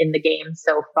done in the game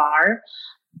so far.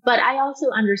 But I also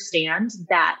understand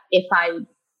that if I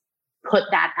put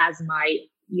that as my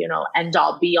end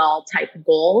all be all type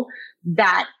goal,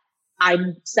 that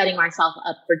I'm setting myself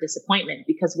up for disappointment,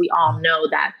 because we all know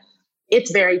that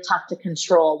it's very tough to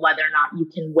control whether or not you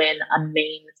can win a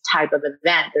main type of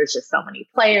event. There's just so many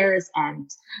players, and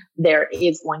there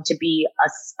is going to be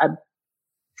a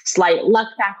slight luck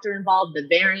factor involved. The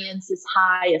variance is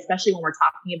high, especially when we're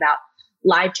talking about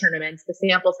live tournaments. The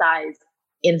sample size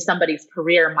in somebody's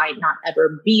career might not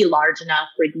ever be large enough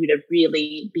for you to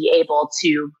really be able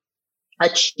to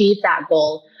achieve that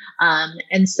goal.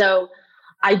 And so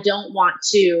I don't want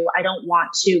to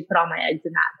put all my eggs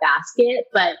in that basket,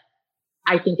 but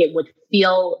I think it would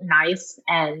feel nice.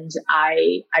 And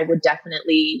I would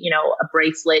definitely, a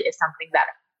bracelet is something that,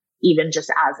 even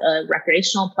just as a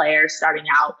recreational player starting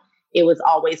out, it was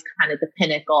always kind of the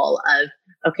pinnacle of,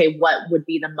 okay, what would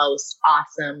be the most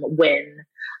awesome win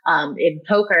in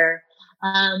poker?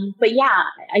 But yeah,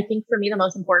 I think for me, the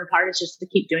most important part is just to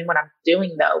keep doing what I'm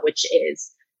doing, though, which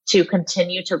is to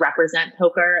continue to represent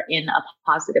poker in a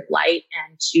positive light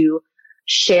and to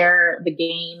share the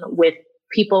game with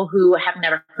people who have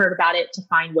never heard about it, to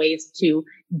find ways to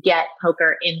get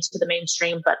poker into the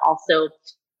mainstream, but also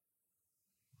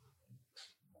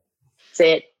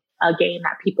it a game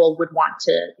that people would want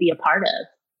to be a part of.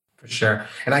 For sure.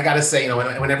 And I got to say,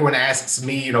 when everyone asks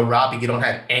me, Robbie, you don't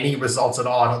have any results at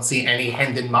all, I don't see any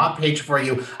Hendon mod page for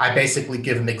you, I basically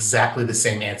give them exactly the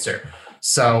same answer.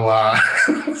 So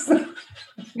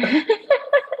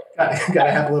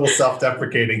gotta have a little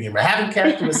self-deprecating humor. I haven't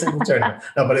cashed in a single tournament.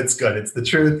 No, but it's good. It's the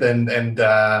truth. And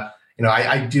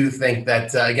I do think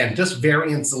that, again, just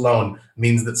variance alone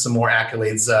means that some more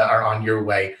accolades are on your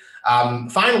way.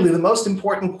 Finally, the most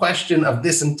important question of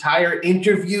this entire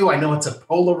interview. I know it's a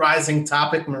polarizing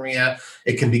topic, Maria.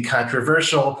 It can be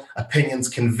controversial. Opinions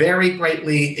can vary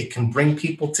greatly. It can bring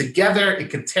people together.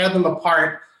 It can tear them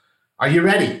apart. Are you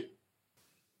ready?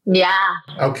 Yeah.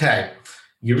 Okay.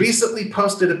 You recently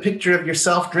posted a picture of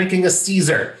yourself drinking a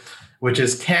Caesar, which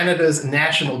is Canada's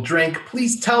national drink.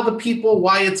 Please tell the people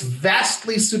why it's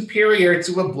vastly superior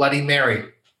to a Bloody Mary.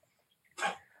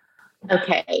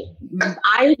 Okay.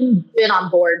 I've been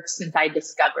on board since I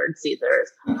discovered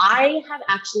Caesars. I have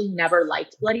actually never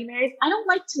liked Bloody Marys. I don't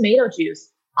like tomato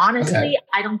juice. Honestly, okay.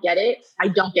 I don't get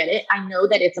it. I know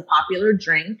that it's a popular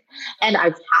drink and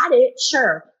I've had it,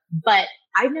 sure, but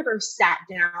I've never sat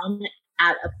down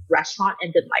at a restaurant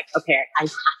and been like, okay, I have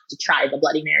to try the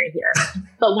Bloody Mary here.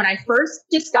 But when I first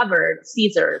discovered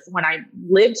Caesars, when I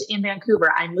lived in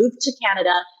Vancouver, I moved to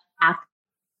Canada after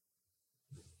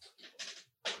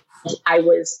I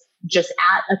was just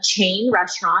at a chain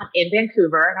restaurant in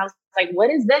Vancouver, and I was like, what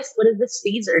is this? What is this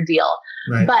Caesar deal?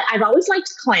 Right. But I've always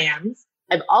liked clams.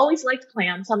 So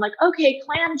I'm like, okay,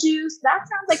 clam juice, that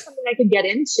sounds like something I could get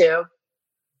into.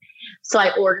 So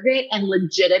I ordered it, and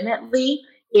legitimately,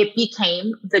 it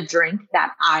became the drink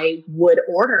that I would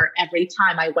order every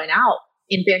time I went out.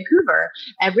 in Vancouver,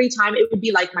 every time it would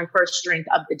be like my first drink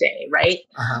of the day, right?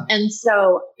 And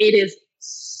so it is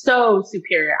so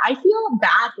superior. I feel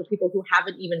bad for people who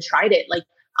haven't even tried it. Like,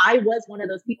 I was one of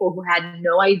those people who had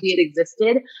no idea it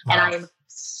existed. And I am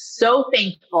so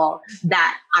thankful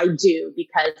that I do,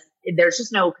 because there's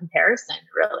just no comparison,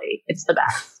 really. It's the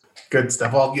best. Good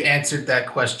stuff. Well, you answered that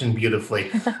question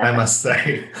beautifully, I must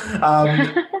say.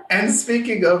 And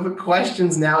speaking of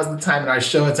questions, now is the time in our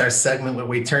show. It's our segment where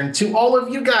we turn to all of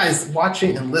you guys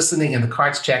watching and listening in the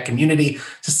Cards Chat community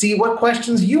to see what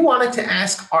questions you wanted to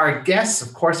ask our guests.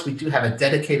 Of course, we do have a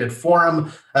dedicated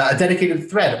forum, a dedicated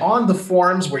thread on the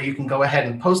forums where you can go ahead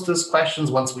and post those questions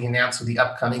once we announce who the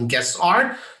upcoming guests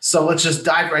are. So let's just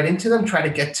dive right into them, try to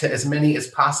get to as many as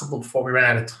possible before we run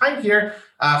out of time here.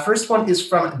 First one is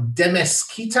from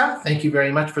Demeskita. Thank you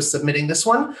very much for submitting this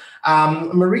one.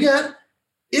 Maria,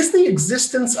 is the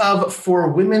existence of for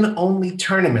women-only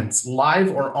tournaments, live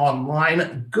or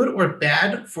online, good or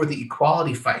bad for the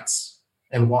equality fights,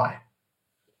 and why?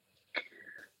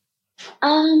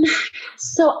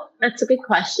 So that's a good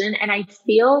question. And I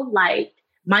feel like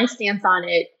my stance on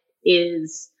it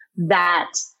is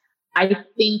that I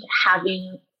think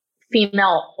having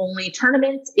female-only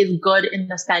tournaments is good in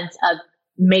the sense of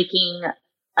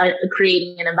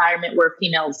creating an environment where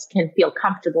females can feel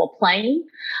comfortable playing.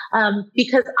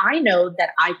 Because I know that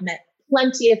I've met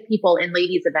plenty of people in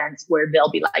ladies events where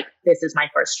they'll be like, this is my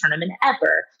first tournament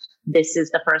ever. This is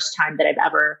the first time that I've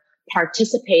ever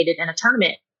participated in a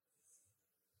tournament.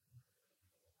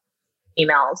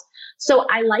 Females. So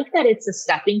I like that it's a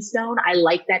stepping stone. I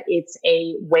like that it's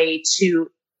a way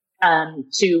to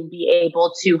be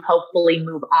able to hopefully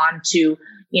move on to,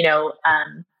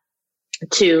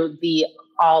 to the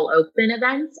all open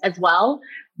events as well.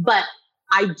 But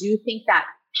I do think that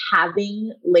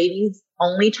having ladies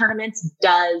only tournaments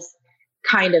does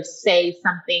kind of say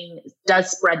something,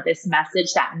 does spread this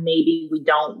message that maybe we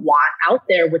don't want out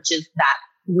there, which is that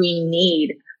we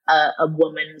need a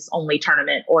women's only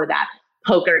tournament, or that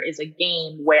poker is a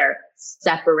game where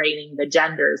separating the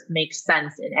genders makes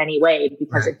sense in any way,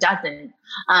 because it doesn't.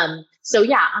 So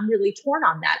yeah, I'm really torn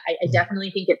on that. I definitely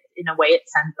think in a way it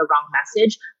sends the wrong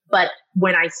message. But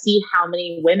when I see how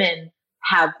many women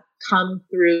have come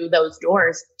through those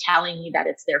doors telling me that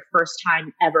it's their first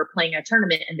time ever playing a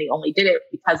tournament and they only did it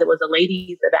because it was a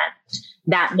ladies event,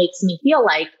 that makes me feel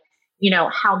like,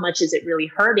 how much is it really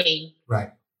hurting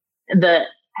the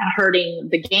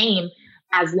game,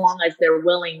 as long as they're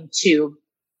willing to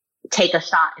take a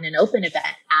shot in an open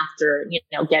event after,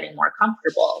 getting more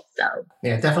comfortable. So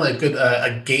yeah, definitely a good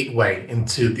a gateway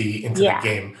into the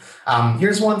game.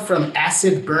 Here's one from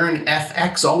Acid Burn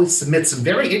FX. Always submits some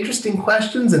very interesting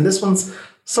questions, and this one's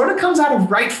sort of comes out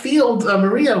of right field.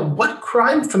 Maria, what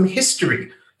crime from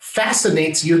history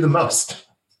fascinates you the most?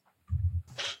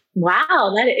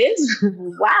 Wow, that is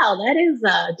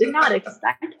did not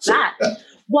expect that.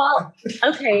 Well,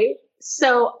 okay.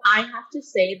 So I have to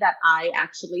say that I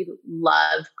actually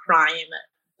love crime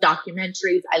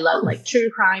documentaries. I love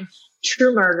true crime,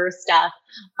 true murder stuff.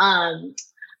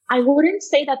 I wouldn't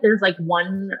say that there's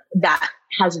one that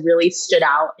has really stood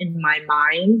out in my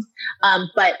mind.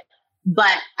 But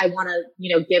I want to,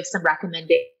 give some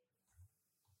recommendations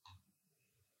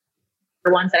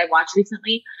for ones that I watched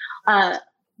recently.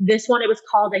 This one, I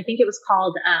think it was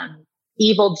called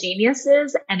Evil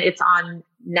Geniuses, and it's on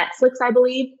Netflix, I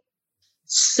believe.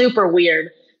 Super weird,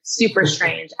 super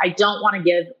strange. I don't want to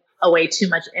give away too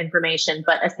much information,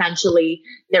 but essentially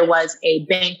there was a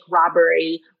bank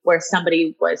robbery where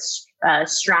somebody was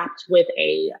strapped with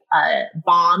a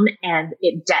bomb, and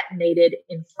it detonated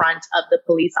in front of the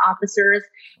police officers.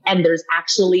 And there's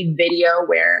actually video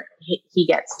where he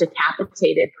gets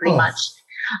decapitated pretty much.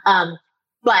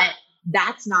 But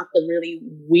that's not the really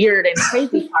weird and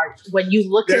crazy part. When you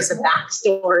look at the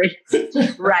backstory,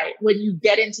 right? When you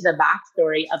get into the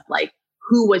backstory of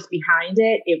who was behind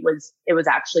it, it was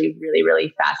actually really,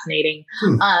 really fascinating.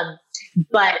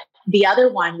 But the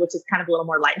other one, which is kind of a little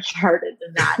more lighthearted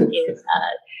than that, is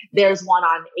there's one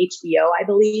on HBO, I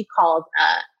believe, called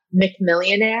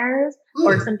McMillionaires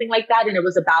or something like that, and it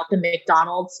was about the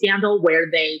McDonald's scandal where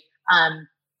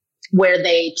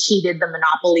they cheated the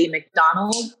Monopoly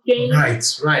McDonald's game. Right.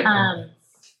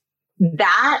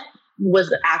 That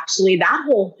was actually, that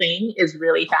whole thing is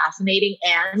really fascinating.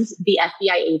 And the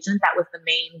FBI agent that was the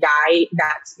main guy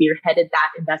that spearheaded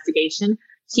that investigation,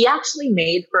 he actually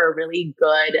made for a really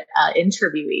good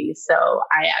interviewee. So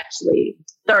I actually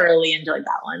thoroughly enjoyed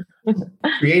that one.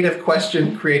 Creative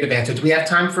question, creative answer. Do we have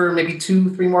time for maybe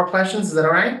 2-3 more questions? Is that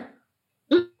all right?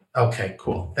 Okay,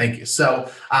 cool. Thank you.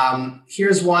 So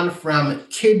here's one from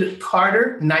Kid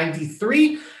Carter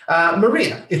 93.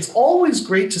 Maria, it's always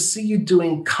great to see you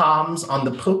doing comms on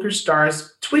the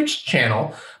PokerStars Twitch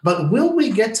channel, but will we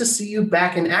get to see you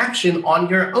back in action on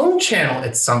your own channel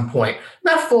at some point?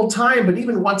 Not full time, but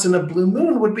even once in a blue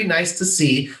moon would be nice to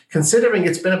see, considering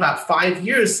it's been about 5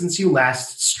 years since you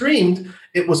last streamed.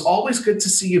 It was always good to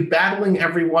see you battling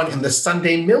everyone in the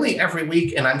Sunday Millie every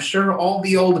week, and I'm sure all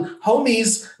the old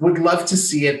homies would love to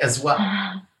see it as well.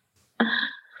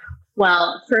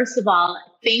 Well, first of all,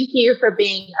 thank you for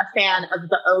being a fan of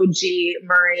the OG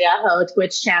Maria Ho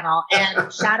Twitch channel.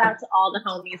 And shout out to all the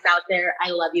homies out there.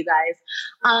 I love you guys.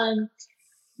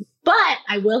 But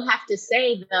I will have to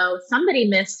say, though, somebody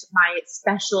missed my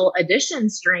special edition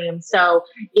stream. So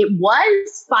it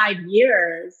was 5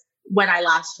 years when I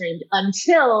last streamed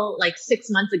until like 6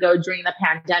 months ago during the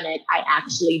pandemic. I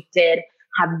actually did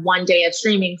have 1 day of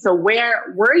streaming. So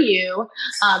where were you?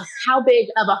 How big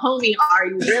of a homie are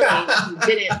you really? You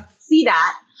didn't see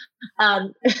that.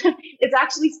 It's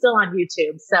actually still on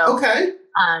YouTube. So okay.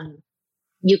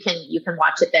 You can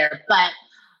watch it there. But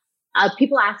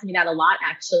people ask me that a lot,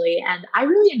 actually. And I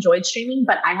really enjoyed streaming,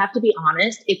 but I have to be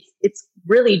honest, it's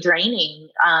really draining.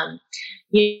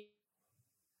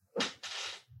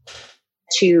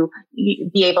 To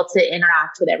be able to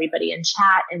interact with everybody in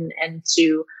chat and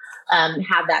to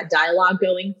have that dialogue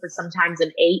going for sometimes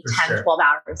an 8, 10, sure.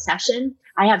 12-hour session.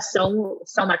 I have so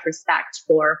much respect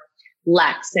for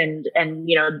Lex and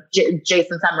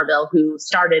Jason Somerville, who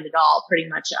started it all, pretty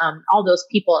much all those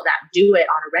people that do it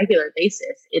on a regular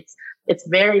basis. It's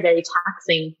very, very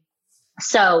taxing.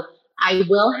 So I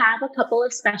will have a couple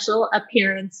of special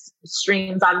appearance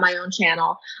streams on my own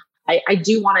channel. I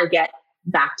do want to get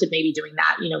back to maybe doing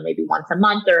that, maybe once a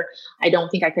month, or I don't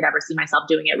think I could ever see myself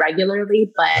doing it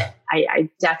regularly, but I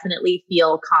definitely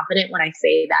feel confident when I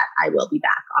say that I will be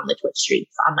back on the Twitch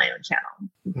streets on my own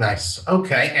channel. Nice.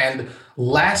 Okay. And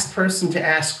last person to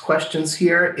ask questions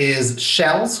here is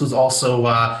Shells, who's also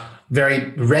very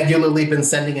regularly been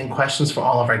sending in questions for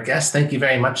all of our guests. Thank you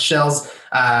very much, Shells.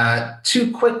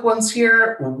 2 quick ones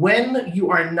here. When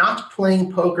you are not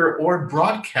playing poker or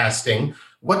broadcasting,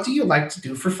 what do you like to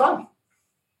do for fun?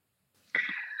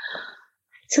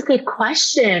 It's a good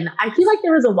question. I feel like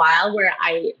there was a while where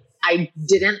I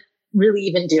didn't really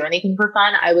even do anything for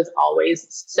fun. I was always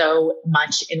so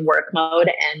much in work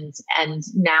mode, and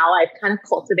now I've kind of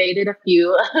cultivated a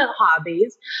few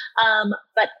hobbies.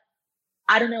 But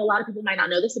I don't know, a lot of people might not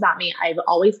know this about me. I've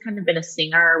always kind of been a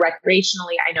singer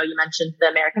recreationally. I know you mentioned the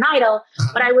American Idol,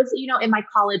 but I was, in my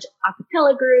college a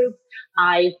cappella group.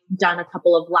 I've done a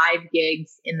couple of live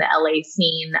gigs in the LA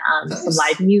scene, nice. Some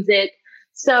live music.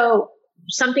 So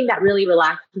something that really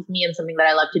relaxes me and something that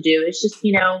I love to do is just,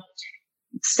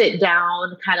 sit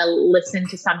down, kind of listen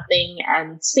to something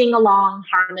and sing along,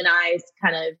 harmonize,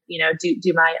 kind of,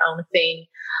 do my own thing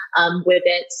with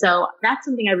it. So that's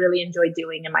something I really enjoy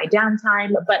doing in my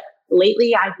downtime. But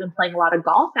lately I've been playing a lot of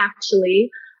golf, actually,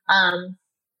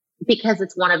 because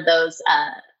it's one of those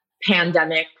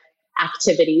pandemic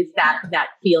activities that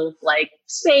feels like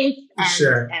safe and,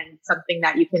 sure. and something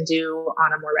that you can do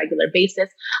on a more regular basis.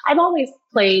 I've always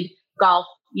played golf,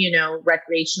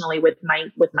 recreationally with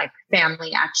my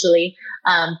family, actually.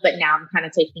 But now I'm kind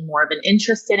of taking more of an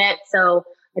interest in it. So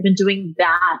I've been doing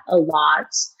that a lot.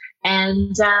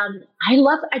 And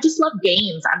I just love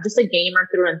games. I'm just a gamer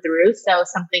through and through. So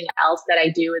something else that I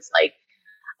do is like,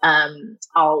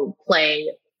 I'll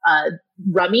play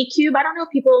Rummikub. I don't know if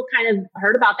people kind of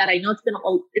heard about that. I know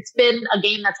it's been a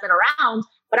game that's been around,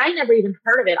 but I never even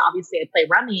heard of it. Obviously I play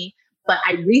Rummy, but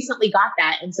I recently got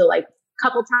that. And so like a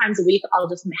couple times a week, I'll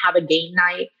just have a game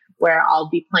night where I'll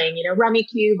be playing,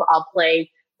 Rummikub. I'll play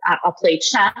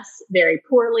chess very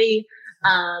poorly.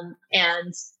 And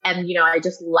I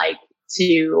just like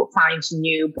to find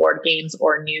new board games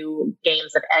or new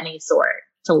games of any sort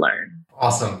to learn.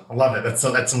 Awesome. I love it.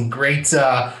 That's some great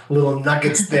little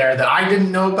nuggets there that I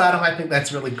didn't know about them. I think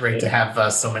that's really great to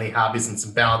have so many hobbies and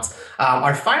some balance.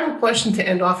 Our final question to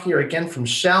end off here, again from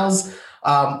Shells.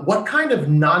 What kind of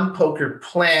non-poker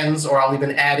plans, or I'll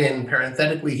even add in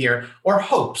parenthetically here, or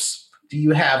hopes do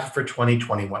you have for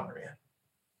 2021, Maria?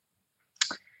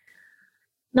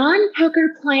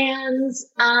 Non-poker plans.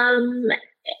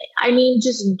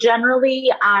 Just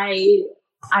generally,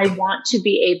 I want to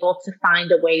be able to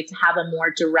find a way to have a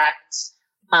more direct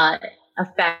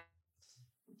effect.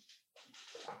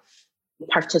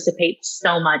 Participate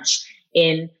so much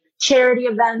in charity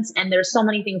events, and there's so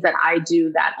many things that I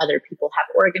do that other people have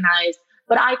organized,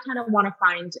 but I kind of want to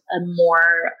find a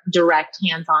more direct,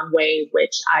 hands-on way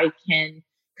which I can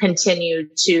continue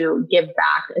to give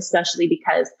back, especially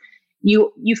because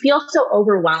you feel so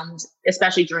overwhelmed,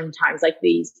 especially during times like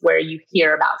these where you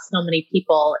hear about so many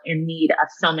people in need of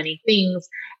so many things.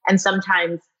 And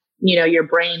sometimes, your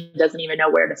brain doesn't even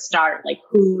know where to start, like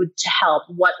who to help,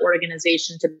 what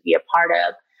organization to be a part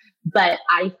of. But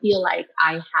I feel like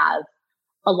I have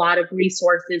a lot of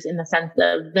resources in the sense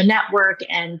of the network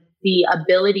and the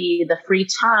ability, the free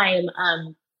time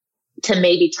to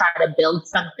maybe try to build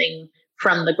something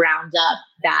from the ground up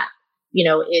that,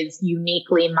 is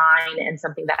uniquely mine and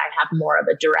something that I have more of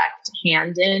a direct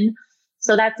hand in.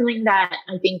 So that's something that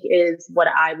I think is what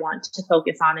I want to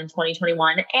focus on in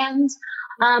 2021. And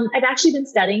I've actually been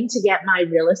studying to get my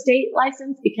real estate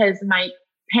license because my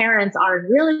parents are in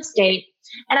real estate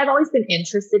and I've always been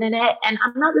interested in it. And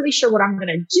I'm not really sure what I'm going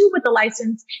to do with the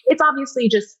license. It's obviously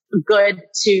just good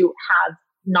to have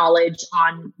knowledge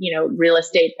on, real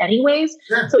estate anyways.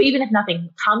 Sure. So even if nothing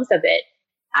comes of it,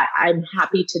 I'm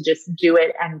happy to just do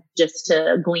it and just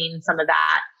to glean some of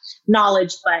that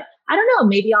knowledge. But I don't know,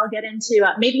 maybe I'll get into,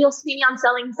 maybe you'll see me on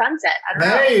Selling Sunset. I don't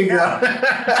know. There you go.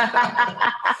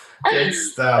 Good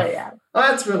stuff. Yeah. Oh,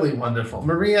 that's really wonderful.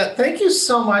 Maria, thank you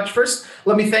so much. First,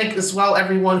 let me thank as well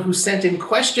everyone who sent in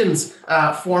questions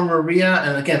for Maria.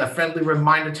 And again, a friendly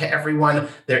reminder to everyone,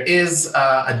 there is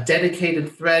a dedicated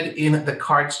thread in the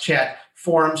Cards Chat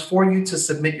forums for you to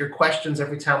submit your questions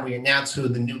every time we announce who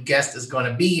the new guest is going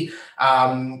to be.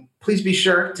 Please be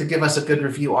sure to give us a good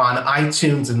review on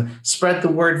iTunes and spread the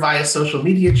word via social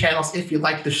media channels if you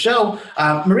like the show.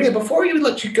 Maria, before we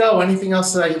let you go, anything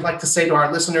else you'd like to say to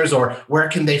our listeners, or where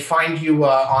can they find you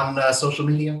on social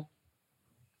media?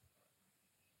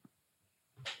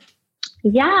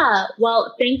 Yeah,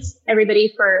 well, thanks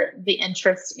everybody for the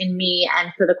interest in me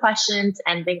and for the questions,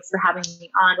 and thanks for having me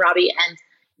on, Robbie. And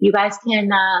you guys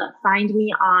can find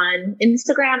me on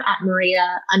Instagram at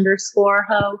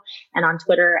Maria_Ho and on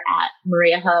Twitter at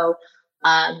MariaHo.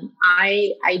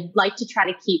 I like to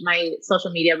try to keep my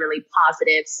social media really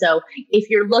positive. So if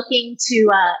you're looking to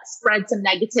spread some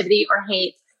negativity or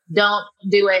hate, don't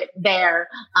do it there.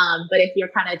 But if you're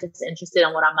kind of just interested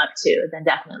in what I'm up to, then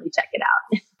definitely check it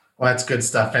out. Well, that's good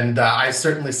stuff. And I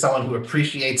certainly someone who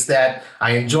appreciates that.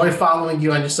 I enjoy following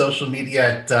you on your social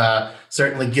media. It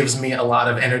certainly gives me a lot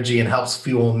of energy and helps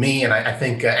fuel me. And I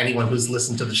think anyone who's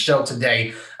listened to the show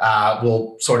today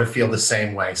will sort of feel the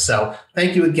same way. So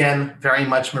thank you again very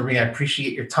much, Maria. I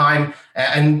appreciate your time.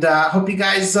 And hope you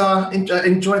guys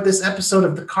enjoyed this episode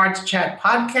of the Cards Chat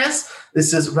podcast.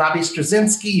 This is Robbie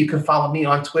Strazynski. You can follow me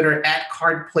on Twitter at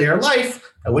CardPlayerLife.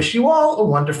 I wish you all a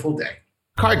wonderful day.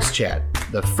 Cards Chat,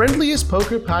 the friendliest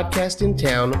poker podcast in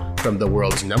town from the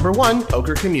world's #1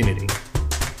 poker community.